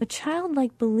 A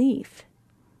childlike belief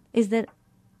is that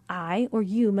I or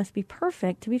you must be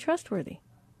perfect to be trustworthy.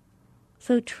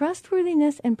 So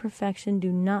trustworthiness and perfection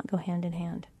do not go hand in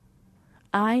hand.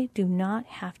 I do not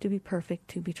have to be perfect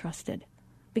to be trusted.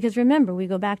 Because remember, we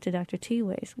go back to Dr. T.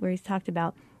 Weiss, where he's talked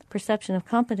about perception of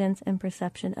competence and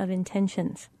perception of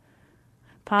intentions.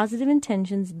 Positive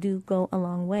intentions do go a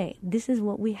long way. This is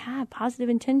what we have, positive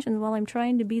intentions while I'm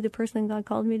trying to be the person God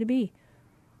called me to be.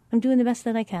 I'm doing the best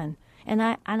that I can. And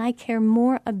I care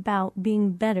more about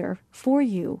being better for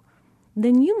you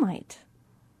than you might.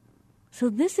 So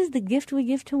this is the gift we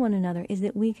give to one another, is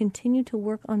that we continue to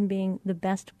work on being the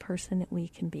best person that we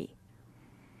can be.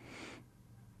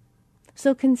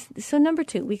 So number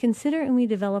 2, we consider and we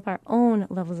develop our own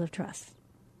levels of trust.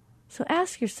 So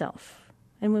ask yourself,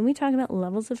 and when we talk about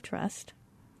levels of trust,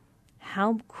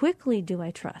 how quickly do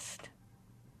I trust?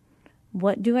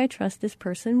 What do I trust this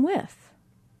person with?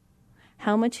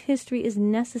 How much history is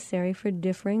necessary for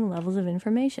differing levels of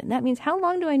information? That means how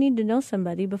long do I need to know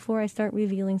somebody before I start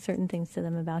revealing certain things to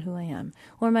them about who I am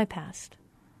or my past?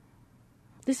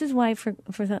 This is why for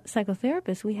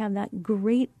psychotherapists, we have that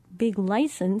great big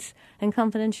license and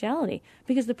confidentiality,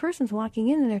 because the person's walking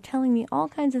in and they're telling me all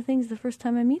kinds of things the first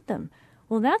time I meet them.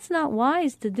 Well, that's not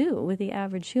wise to do with the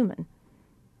average human.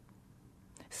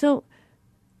 So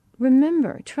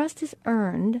remember, trust is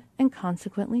earned and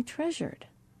consequently treasured.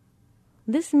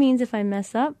 This means if I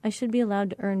mess up, I should be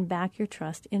allowed to earn back your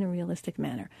trust in a realistic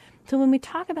manner. So when we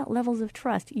talk about levels of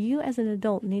trust, you as an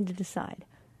adult need to decide,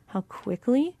 how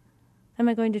quickly am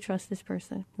I going to trust this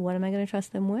person? What am I going to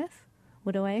trust them with?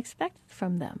 What do I expect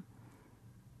from them?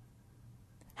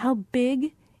 How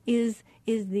big is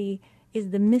the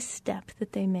misstep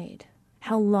that they made?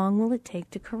 How long will it take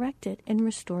to correct it and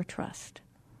restore trust?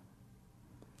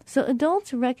 So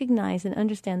adults recognize and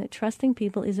understand that trusting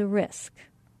people is a risk.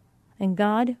 And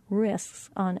God risks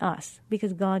on us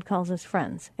because God calls us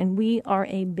friends. And we are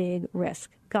a big risk.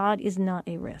 God is not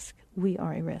a risk. We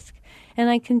are a risk. And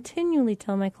I continually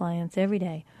tell my clients every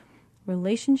day,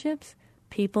 relationships,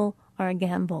 people are a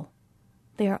gamble.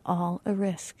 They are all a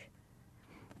risk.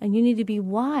 And you need to be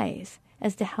wise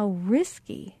as to how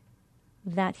risky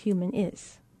that human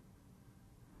is.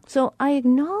 So I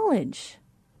acknowledge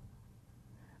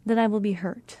that I will be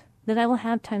hurt, that I will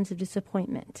have times of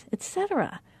disappointment,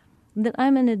 etc. That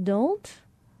I'm an adult,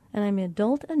 and I'm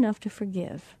adult enough to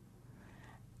forgive,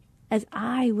 as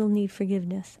I will need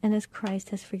forgiveness, and as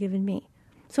Christ has forgiven me.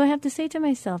 So I have to say to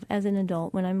myself as an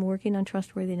adult, when I'm working on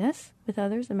trustworthiness with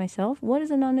others and myself, what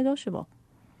is a non-negotiable?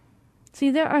 See,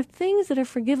 there are things that are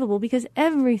forgivable because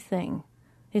everything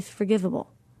is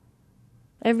forgivable.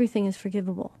 Everything is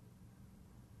forgivable.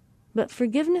 But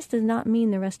forgiveness does not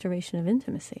mean the restoration of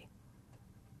intimacy.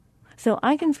 So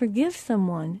I can forgive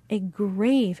someone a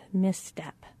grave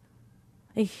misstep,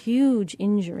 a huge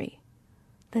injury.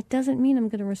 That doesn't mean I'm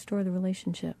going to restore the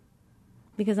relationship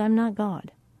because I'm not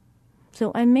God.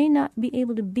 So I may not be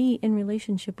able to be in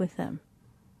relationship with them.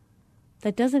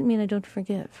 That doesn't mean I don't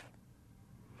forgive.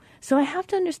 So I have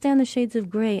to understand the shades of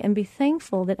gray and be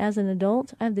thankful that as an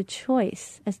adult, I have the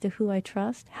choice as to who I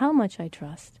trust, how much I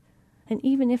trust, and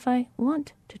even if I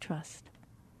want to trust.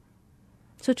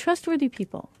 So trustworthy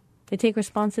people, they take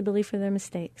responsibility for their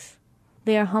mistakes.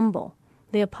 They are humble.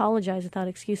 They apologize without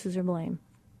excuses or blame.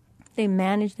 They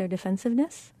manage their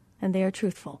defensiveness, and they are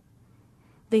truthful.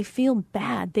 They feel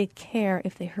bad. They care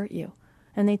if they hurt you,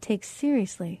 and they take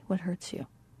seriously what hurts you.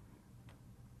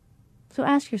 So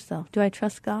ask yourself, do I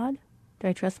trust God? Do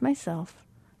I trust myself?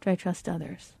 Do I trust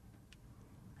others?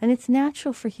 And it's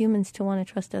natural for humans to want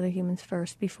to trust other humans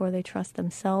first before they trust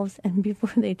themselves and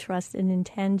before they trust an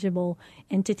intangible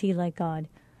entity like God.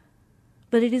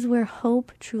 But it is where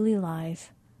hope truly lies.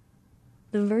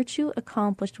 The virtue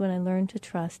accomplished when I learn to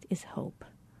trust is hope.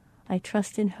 I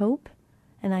trust in hope,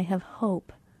 and I have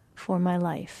hope for my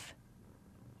life.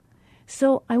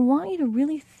 So I want you to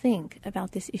really think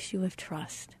about this issue of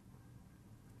trust.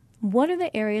 What are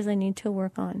the areas I need to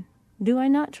work on? Do I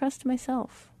not trust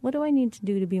myself? What do I need to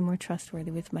do to be more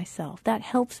trustworthy with myself? That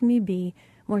helps me be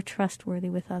more trustworthy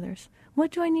with others.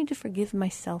 What do I need to forgive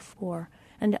myself for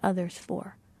and others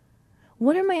for?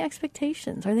 What are my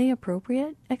expectations? Are they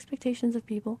appropriate expectations of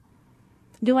people?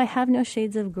 Do I have no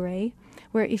shades of gray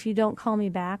where if you don't call me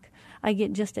back, I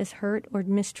get just as hurt or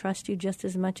mistrust you just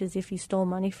as much as if you stole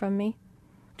money from me?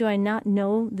 Do I not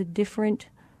know the different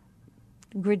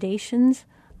gradations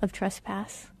of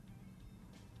trespass?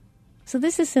 So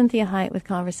this is Cynthia Hiett with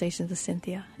Conversations with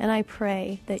Cynthia, and I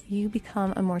pray that you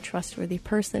become a more trustworthy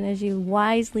person as you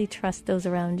wisely trust those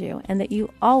around you and that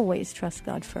you always trust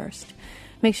God first.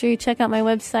 Make sure you check out my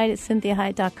website at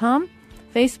CynthiaHiett.com,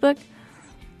 Facebook,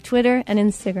 Twitter, and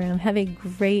Instagram. Have a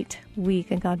great week,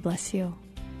 and God bless you.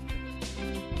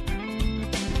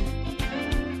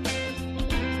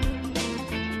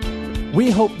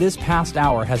 We hope this past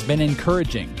hour has been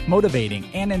encouraging, motivating,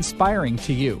 and inspiring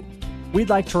to you. We'd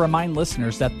like to remind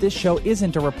listeners that this show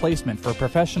isn't a replacement for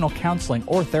professional counseling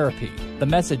or therapy. The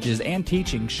messages and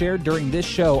teachings shared during this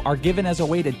show are given as a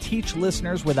way to teach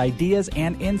listeners with ideas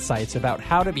and insights about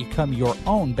how to become your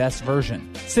own best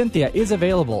version. Cynthia is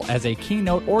available as a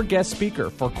keynote or guest speaker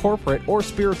for corporate or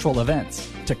spiritual events.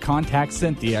 To contact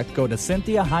Cynthia, go to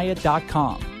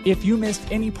CynthiaHiett.com. If you missed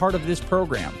any part of this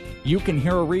program, you can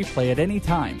hear a replay at any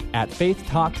time at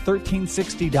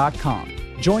faithtalk1360.com.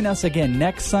 Join us again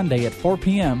next Sunday at 4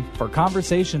 p.m. for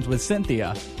Conversations with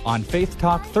Cynthia on Faith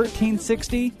Talk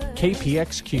 1360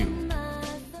 KPXQ.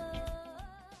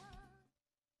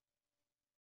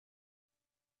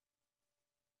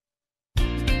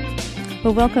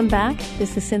 Well, welcome back.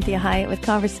 This is Cynthia Hiett with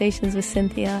Conversations with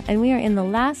Cynthia, and we are in the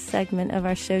last segment of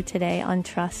our show today on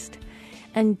trust.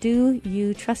 And do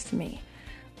you trust me?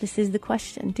 This is the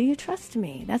question. Do you trust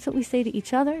me? That's what we say to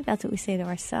each other. That's what we say to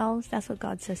ourselves. That's what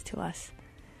God says to us.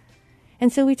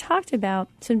 And so we talked about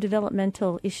some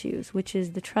developmental issues, which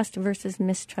is the trust versus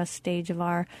mistrust stage of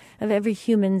every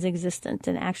human's existence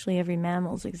and actually every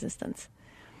mammal's existence.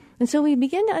 And so we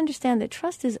begin to understand that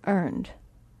trust is earned.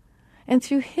 And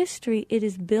through history, it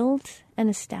is built and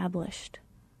established.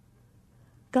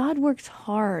 God works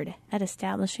hard at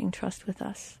establishing trust with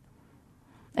us.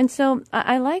 And so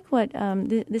I like what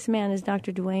this man is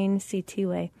Dr. Dwayne C.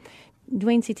 Teway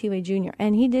Jr.,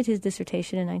 and he did his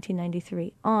dissertation in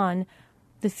 1993 on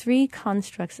the three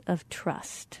constructs of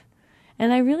trust.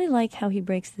 And I really like how he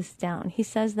breaks this down. He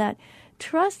says that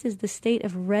trust is the state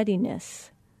of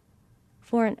readiness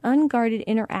for an unguarded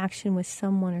interaction with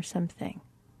someone or something.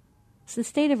 It's the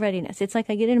state of readiness. It's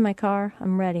like I get into my car,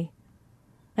 I'm ready.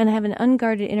 and I have an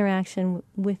unguarded interaction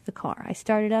with the car. I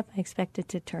start it up, I expect it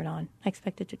to turn on. I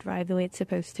expect it to drive the way it's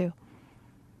supposed to.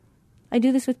 I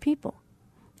do this with people.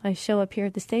 I show up here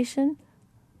at the station,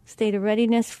 state of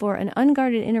readiness for an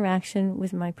unguarded interaction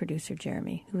with my producer,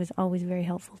 Jeremy, who is always very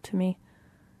helpful to me.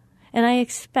 And I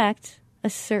expect a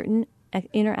certain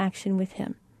interaction with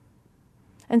him.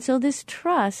 And so this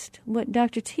trust, what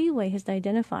Dr. Tiway has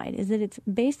identified, is that it's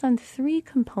based on 3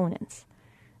 components.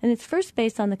 And it's first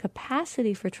based on the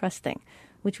capacity for trusting,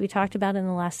 which we talked about in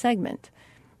the last segment.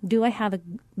 Do I have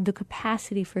the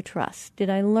capacity for trust? Did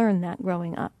I learn that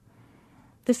growing up?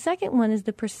 The second one is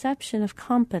the perception of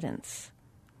competence.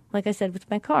 Like I said with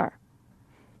my car,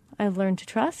 I've learned to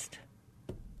trust.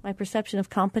 My perception of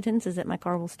competence is that my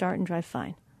car will start and drive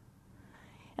fine.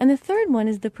 And the third one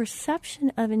is the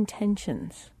perception of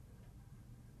intentions.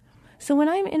 So when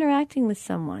I'm interacting with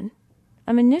someone,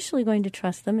 I'm initially going to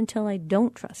trust them until I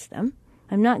don't trust them.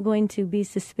 I'm not going to be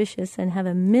suspicious and have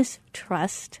a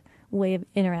mistrust way of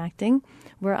interacting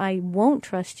where I won't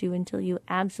trust you until you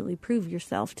absolutely prove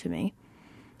yourself to me.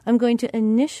 I'm going to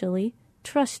initially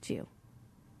trust you.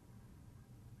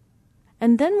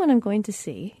 And then what I'm going to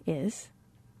see is,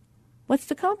 what's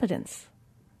the competence?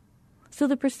 So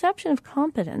the perception of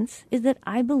competence is that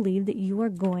I believe that you are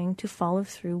going to follow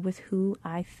through with who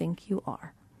I think you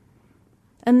are.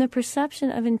 And the perception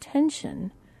of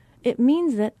intention, it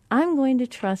means that I'm going to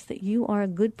trust that you are a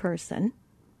good person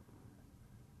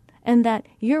and that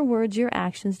your words, your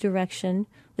actions, direction,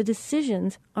 the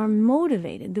decisions are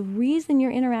motivated. The reason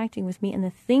you're interacting with me and the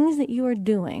things that you are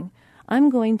doing, I'm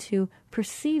going to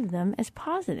perceive them as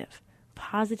positive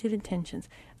intentions.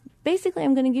 Basically,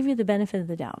 I'm going to give you the benefit of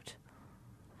the doubt.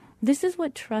 This is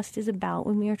what trust is about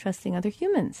when we are trusting other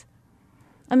humans.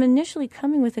 I'm initially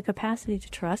coming with a capacity to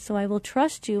trust, so I will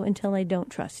trust you until I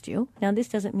don't trust you. Now, this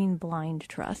doesn't mean blind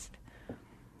trust.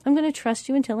 I'm going to trust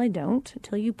you until I don't,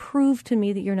 until you prove to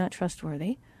me that you're not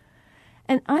trustworthy.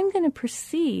 And I'm going to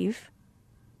perceive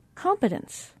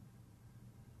competence.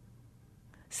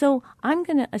 So I'm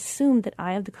going to assume that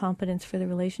I have the competence for the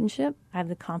relationship. I have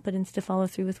the competence to follow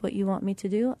through with what you want me to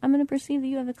do. I'm going to perceive that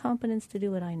you have the competence to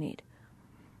do what I need.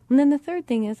 And then the third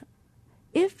thing is,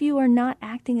 if you are not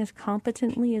acting as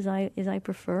competently as I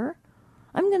prefer,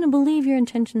 I'm going to believe your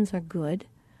intentions are good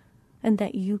and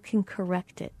that you can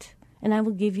correct it. And I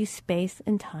will give you space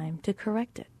and time to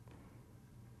correct it.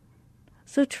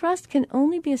 So trust can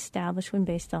only be established when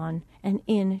based on and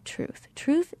in truth.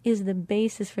 Truth is the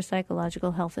basis for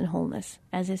psychological health and wholeness,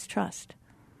 as is trust.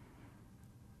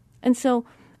 And so,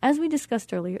 as we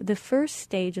discussed earlier, the first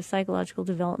stage of psychological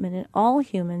development in all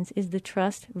humans is the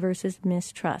trust versus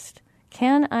mistrust.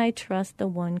 Can I trust the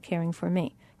one caring for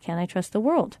me? Can I trust the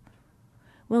world?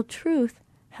 Well, truth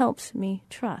helps me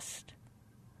trust.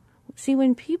 See,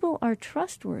 when people are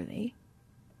trustworthy,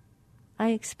 I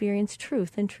experience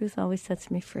truth, and truth always sets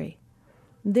me free.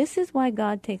 This is why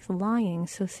God takes lying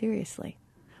so seriously.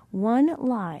 One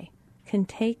lie can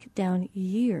take down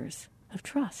years of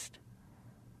trust.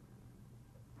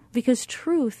 Because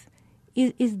truth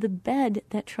is the bed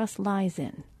that trust lies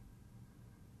in.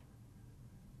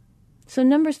 So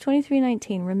Numbers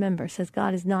 23:19, remember, says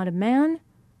God is not a man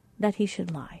that he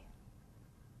should lie.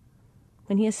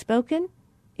 When he has spoken,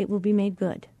 it will be made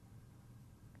good.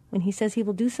 When he says he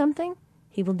will do something,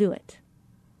 he will do it.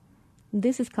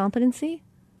 This is competency,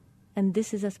 and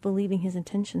this is us believing his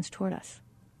intentions toward us.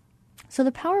 So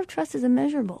the power of trust is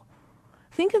immeasurable.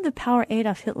 Think of the power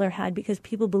Adolf Hitler had because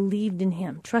people believed in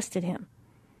him, trusted him.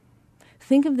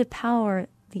 Think of the power,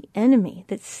 the enemy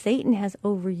that Satan has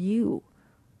over you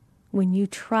when you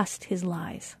trust his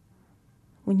lies,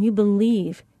 when you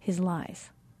believe his lies.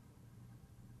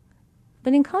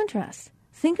 But in contrast,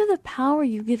 think of the power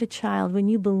you give a child when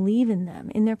you believe in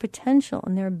them, in their potential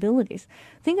and their abilities.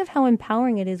 Think of how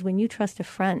empowering it is when you trust a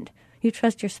friend, you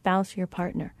trust your spouse or your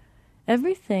partner.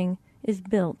 Everything is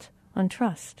built on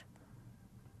trust.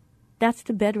 That's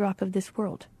the bedrock of this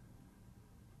world.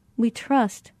 We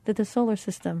trust that the solar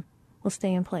system will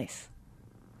stay in place.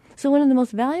 So one of the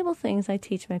most valuable things I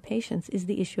teach my patients is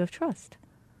the issue of trust.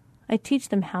 I teach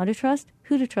them how to trust,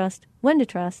 who to trust, when to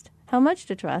trust, how much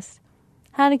to trust,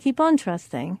 how to keep on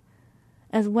trusting,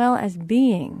 as well as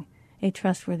being a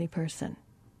trustworthy person.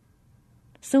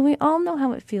 So we all know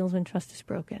how it feels when trust is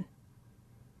broken.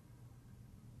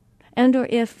 And or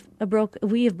if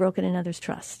we have broken another's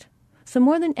trust. So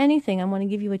more than anything, I want to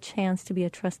give you a chance to be a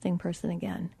trusting person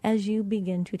again as you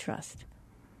begin to trust.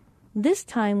 This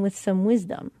time with some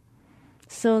wisdom,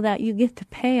 so that you get the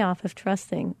payoff of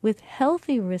trusting with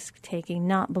healthy risk-taking,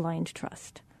 not blind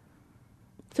trust.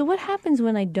 So what happens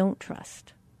when I don't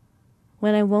trust?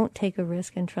 When I won't take a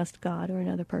risk and trust God or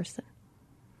another person?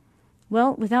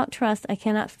 Well, without trust, I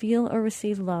cannot feel or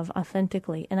receive love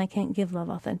authentically, and I can't give love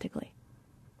authentically.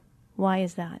 Why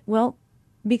is that? Well,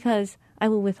 because I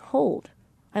will withhold.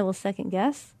 I will second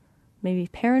guess, maybe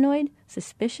paranoid,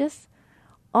 suspicious,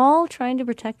 all trying to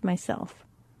protect myself,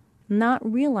 not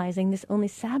realizing this only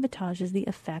sabotages the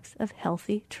effects of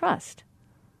healthy trust.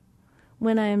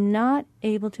 When I am not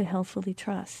able to healthfully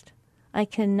trust, I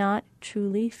cannot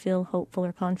truly feel hopeful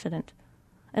or confident,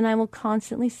 and I will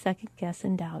constantly second guess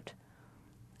and doubt.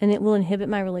 And it will inhibit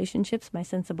my relationships, my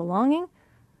sense of belonging,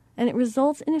 and it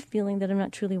results in a feeling that I'm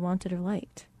not truly wanted or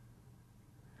liked.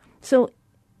 So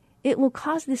it will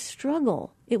cause this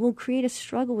struggle. It will create a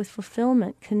struggle with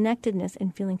fulfillment, connectedness,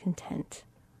 and feeling content.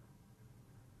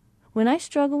 When I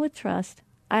struggle with trust,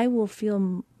 I will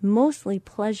feel mostly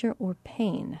pleasure or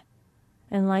pain,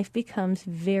 and life becomes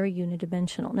very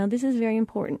unidimensional. Now, this is very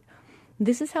important.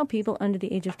 This is how people under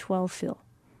the age of 12 feel.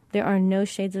 There are no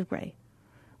shades of gray,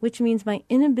 which means my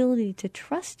inability to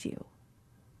trust you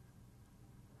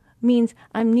means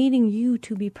I'm needing you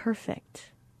to be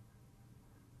perfect.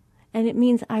 And it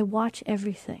means I watch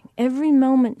everything. Every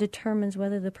moment determines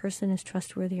whether the person is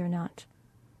trustworthy or not.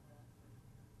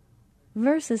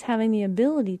 Versus having the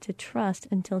ability to trust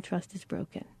until trust is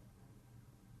broken.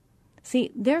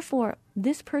 See, therefore,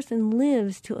 this person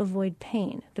lives to avoid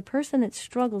pain. The person that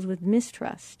struggles with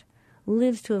mistrust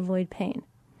lives to avoid pain,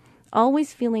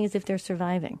 always feeling as if they're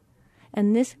surviving.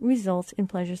 And this results in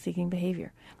pleasure-seeking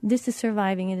behavior. This is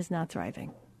surviving, it is not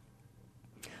thriving.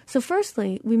 So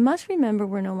firstly, we must remember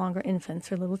we're no longer infants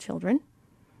or little children,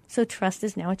 so trust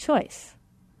is now a choice,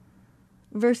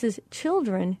 versus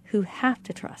children who have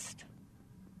to trust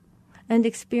and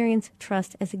experience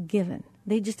trust as a given.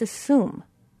 They just assume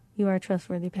you are a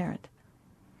trustworthy parent.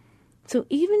 So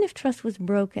even if trust was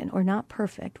broken or not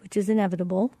perfect, which is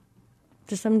inevitable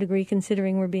to some degree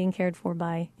considering we're being cared for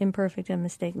by imperfect and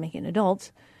mistake-making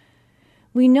adults,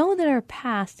 we know that our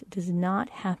past does not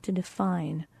have to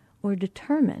define or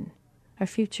determine our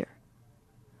future.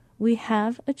 We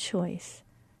have a choice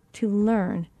to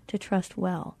learn to trust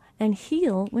well and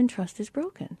heal when trust is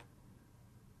broken.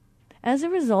 As a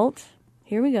result,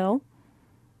 here we go,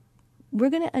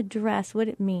 we're going to address what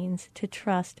it means to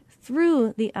trust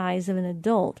through the eyes of an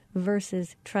adult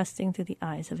versus trusting through the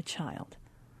eyes of a child.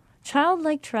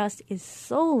 Childlike trust is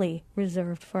solely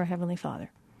reserved for our Heavenly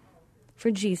Father,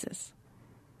 for Jesus.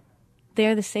 They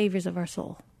are the saviors of our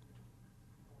soul.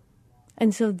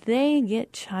 And so they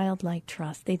get childlike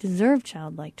trust. They deserve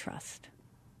childlike trust.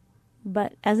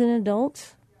 But as an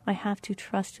adult, I have to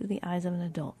trust through the eyes of an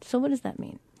adult. So what does that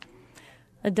mean?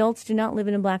 Adults do not live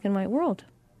in a black and white world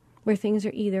where things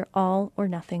are either all or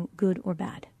nothing, good or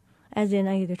bad. As in,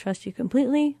 I either trust you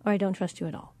completely or I don't trust you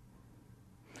at all.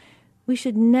 We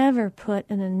should never put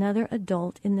another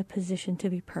adult in the position to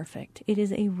be perfect. It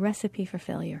is a recipe for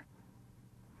failure.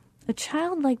 A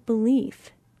childlike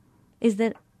belief is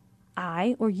that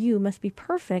I or you must be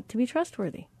perfect to be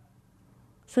trustworthy.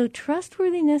 So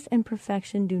trustworthiness and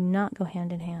perfection do not go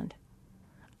hand in hand.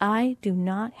 I do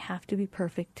not have to be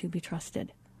perfect to be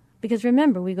trusted. Because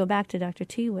remember, we go back to Dr.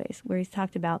 T. Weiss, where he's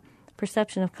talked about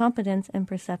perception of competence and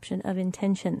perception of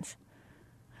intentions.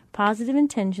 Positive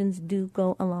intentions do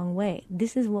go a long way.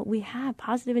 This is what we have,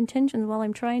 positive intentions while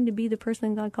I'm trying to be the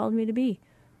person God called me to be.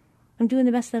 I'm doing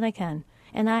the best that I can.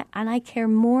 And I care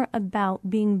more about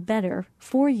being better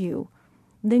for you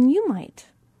than you might.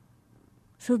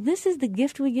 So this is the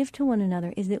gift we give to one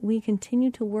another, is that we continue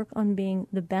to work on being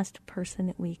the best person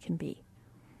that we can be.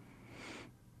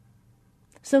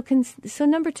 So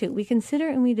number 2, we consider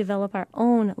and we develop our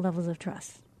own levels of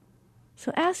trust.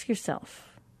 So ask yourself,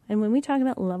 and when we talk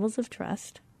about levels of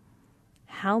trust,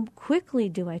 how quickly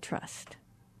do I trust?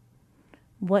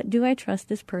 What do I trust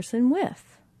this person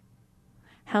with?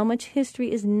 How much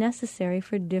history is necessary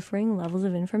for differing levels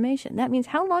of information? That means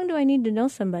how long do I need to know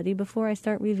somebody before I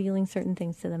start revealing certain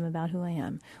things to them about who I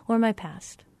am or my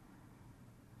past?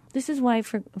 This is why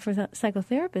for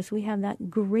psychotherapists, we have that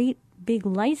great big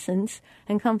license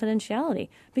and confidentiality,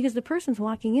 because the person's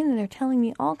walking in and they're telling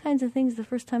me all kinds of things the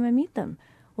first time I meet them.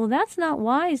 Well, that's not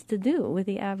wise to do with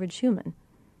the average human.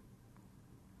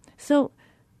 So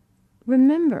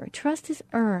remember, trust is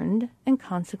earned and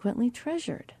consequently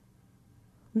treasured.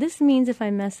 This means if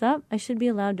I mess up, I should be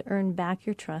allowed to earn back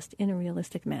your trust in a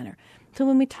realistic manner. So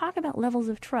when we talk about levels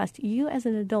of trust, you as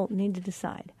an adult need to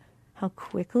decide, how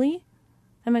quickly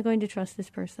am I going to trust this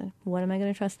person? What am I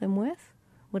going to trust them with?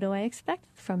 What do I expect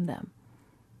from them?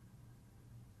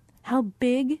 How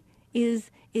big is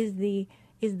the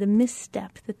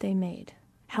misstep that they made?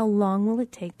 How long will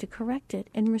it take to correct it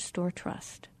and restore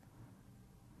trust?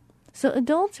 So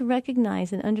adults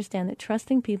recognize and understand that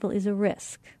trusting people is a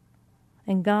risk.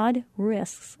 And God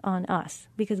risks on us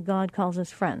because God calls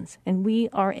us friends. And we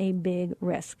are a big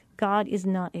risk. God is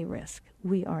not a risk.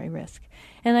 We are a risk.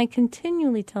 And I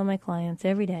continually tell my clients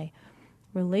every day,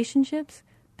 relationships,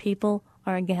 people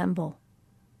are a gamble.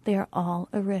 They are all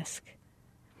a risk.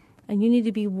 And you need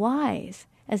to be wise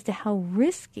as to how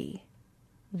risky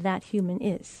that human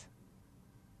is.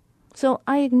 So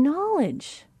I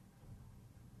acknowledge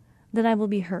that I will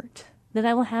be hurt, that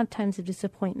I will have times of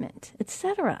disappointment,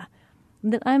 etc.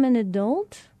 That I'm an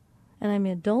adult, and I'm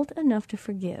adult enough to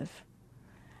forgive,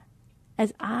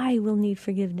 as I will need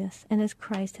forgiveness, and as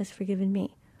Christ has forgiven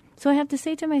me. So I have to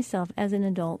say to myself as an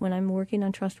adult, when I'm working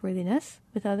on trustworthiness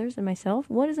with others and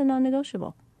myself, what is a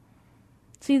non-negotiable?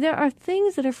 See, there are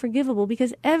things that are forgivable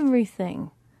because everything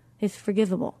is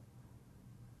forgivable.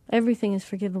 Everything is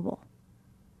forgivable.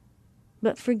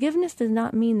 But forgiveness does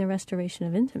not mean the restoration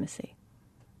of intimacy.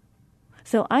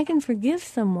 So I can forgive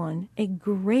someone a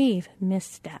grave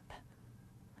misstep,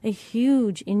 a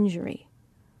huge injury.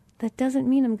 That doesn't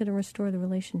mean I'm going to restore the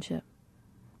relationship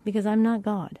because I'm not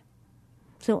God.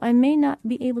 So I may not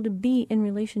be able to be in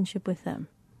relationship with them.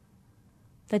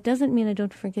 That doesn't mean I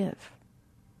don't forgive.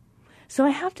 So I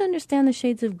have to understand the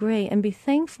shades of gray and be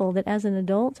thankful that as an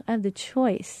adult, I have the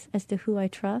choice as to who I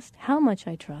trust, how much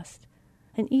I trust,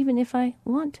 and even if I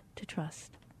want to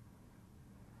trust.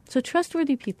 So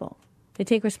trustworthy people, they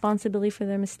take responsibility for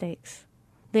their mistakes.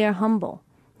 They are humble.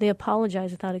 They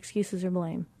apologize without excuses or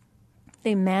blame.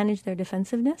 They manage their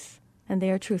defensiveness, and they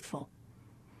are truthful.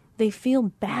 They feel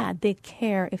bad. They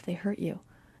care if they hurt you,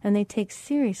 and they take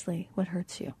seriously what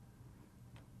hurts you.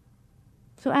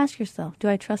 So ask yourself, do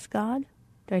I trust God?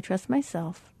 Do I trust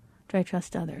myself? Do I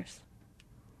trust others?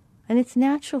 And it's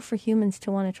natural for humans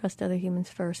to want to trust other humans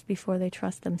first before they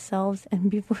trust themselves and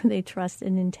before they trust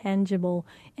an intangible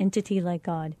entity like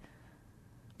God.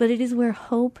 But it is where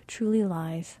hope truly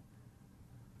lies.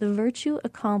 The virtue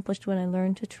accomplished when I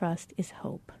learn to trust is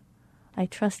hope. I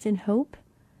trust in hope,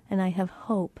 and I have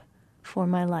hope for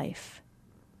my life.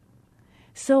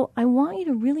 So I want you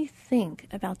to really think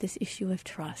about this issue of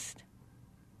trust.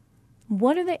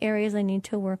 What are the areas I need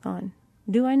to work on?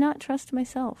 Do I not trust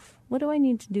myself? What do I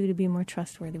need to do to be more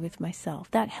trustworthy with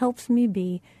myself? That helps me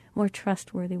be more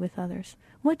trustworthy with others.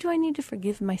 What do I need to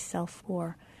forgive myself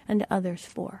for and others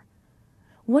for?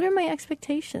 What are my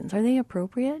expectations? Are they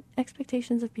appropriate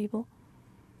expectations of people?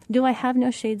 Do I have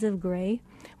no shades of gray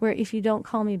where if you don't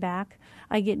call me back,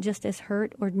 I get just as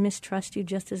hurt or mistrust you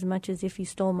just as much as if you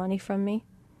stole money from me?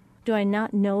 Do I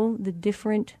not know the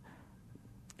different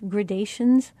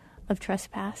gradations of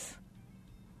trespass?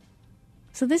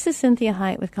 So this is Cynthia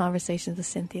Hiett with Conversations with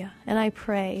Cynthia, and I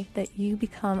pray that you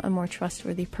become a more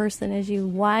trustworthy person as you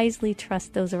wisely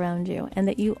trust those around you and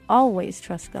that you always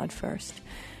trust God first.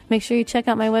 Make sure you check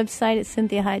out my website at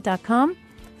CynthiaHiett.com,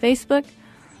 Facebook,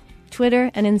 Twitter,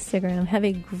 and Instagram. Have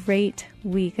a great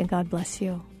week, and God bless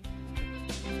you.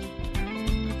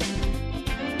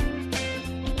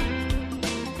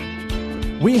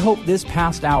 We hope this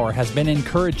past hour has been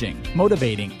encouraging,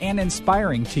 motivating, and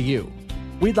inspiring to you.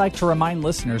 We'd like to remind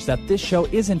listeners that this show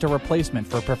isn't a replacement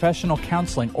for professional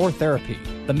counseling or therapy.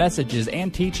 The messages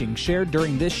and teachings shared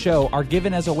during this show are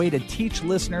given as a way to teach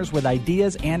listeners with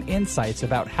ideas and insights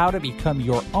about how to become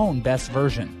your own best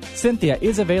version. Cynthia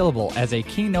is available as a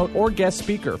keynote or guest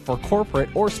speaker for corporate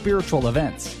or spiritual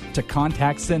events. To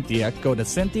contact Cynthia, go to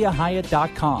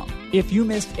CynthiaHiett.com. If you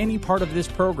missed any part of this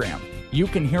program, you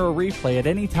can hear a replay at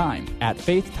any time at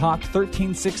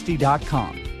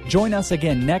faithtalk1360.com. Join us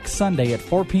again next Sunday at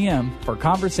 4 p.m. for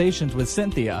Conversations with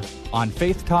Cynthia on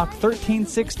Faith Talk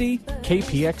 1360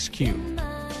 KPXQ.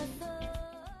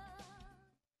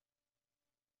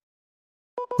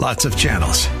 Lots of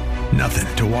channels,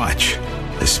 nothing to watch,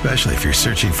 especially if you're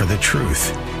searching for the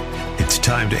truth. It's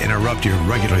time to interrupt your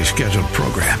regularly scheduled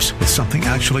programs with something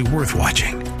actually worth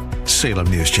watching. Salem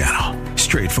News Channel.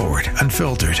 Straightforward,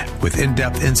 unfiltered, with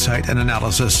in-depth insight and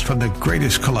analysis from the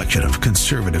greatest collection of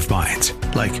conservative minds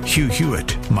like Hugh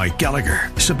Hewitt, Mike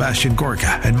Gallagher, Sebastian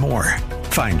Gorka, and more.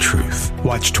 Find truth.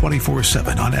 Watch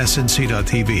 24/7 on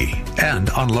SNC.TV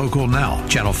and on Local Now,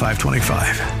 Channel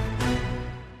 525.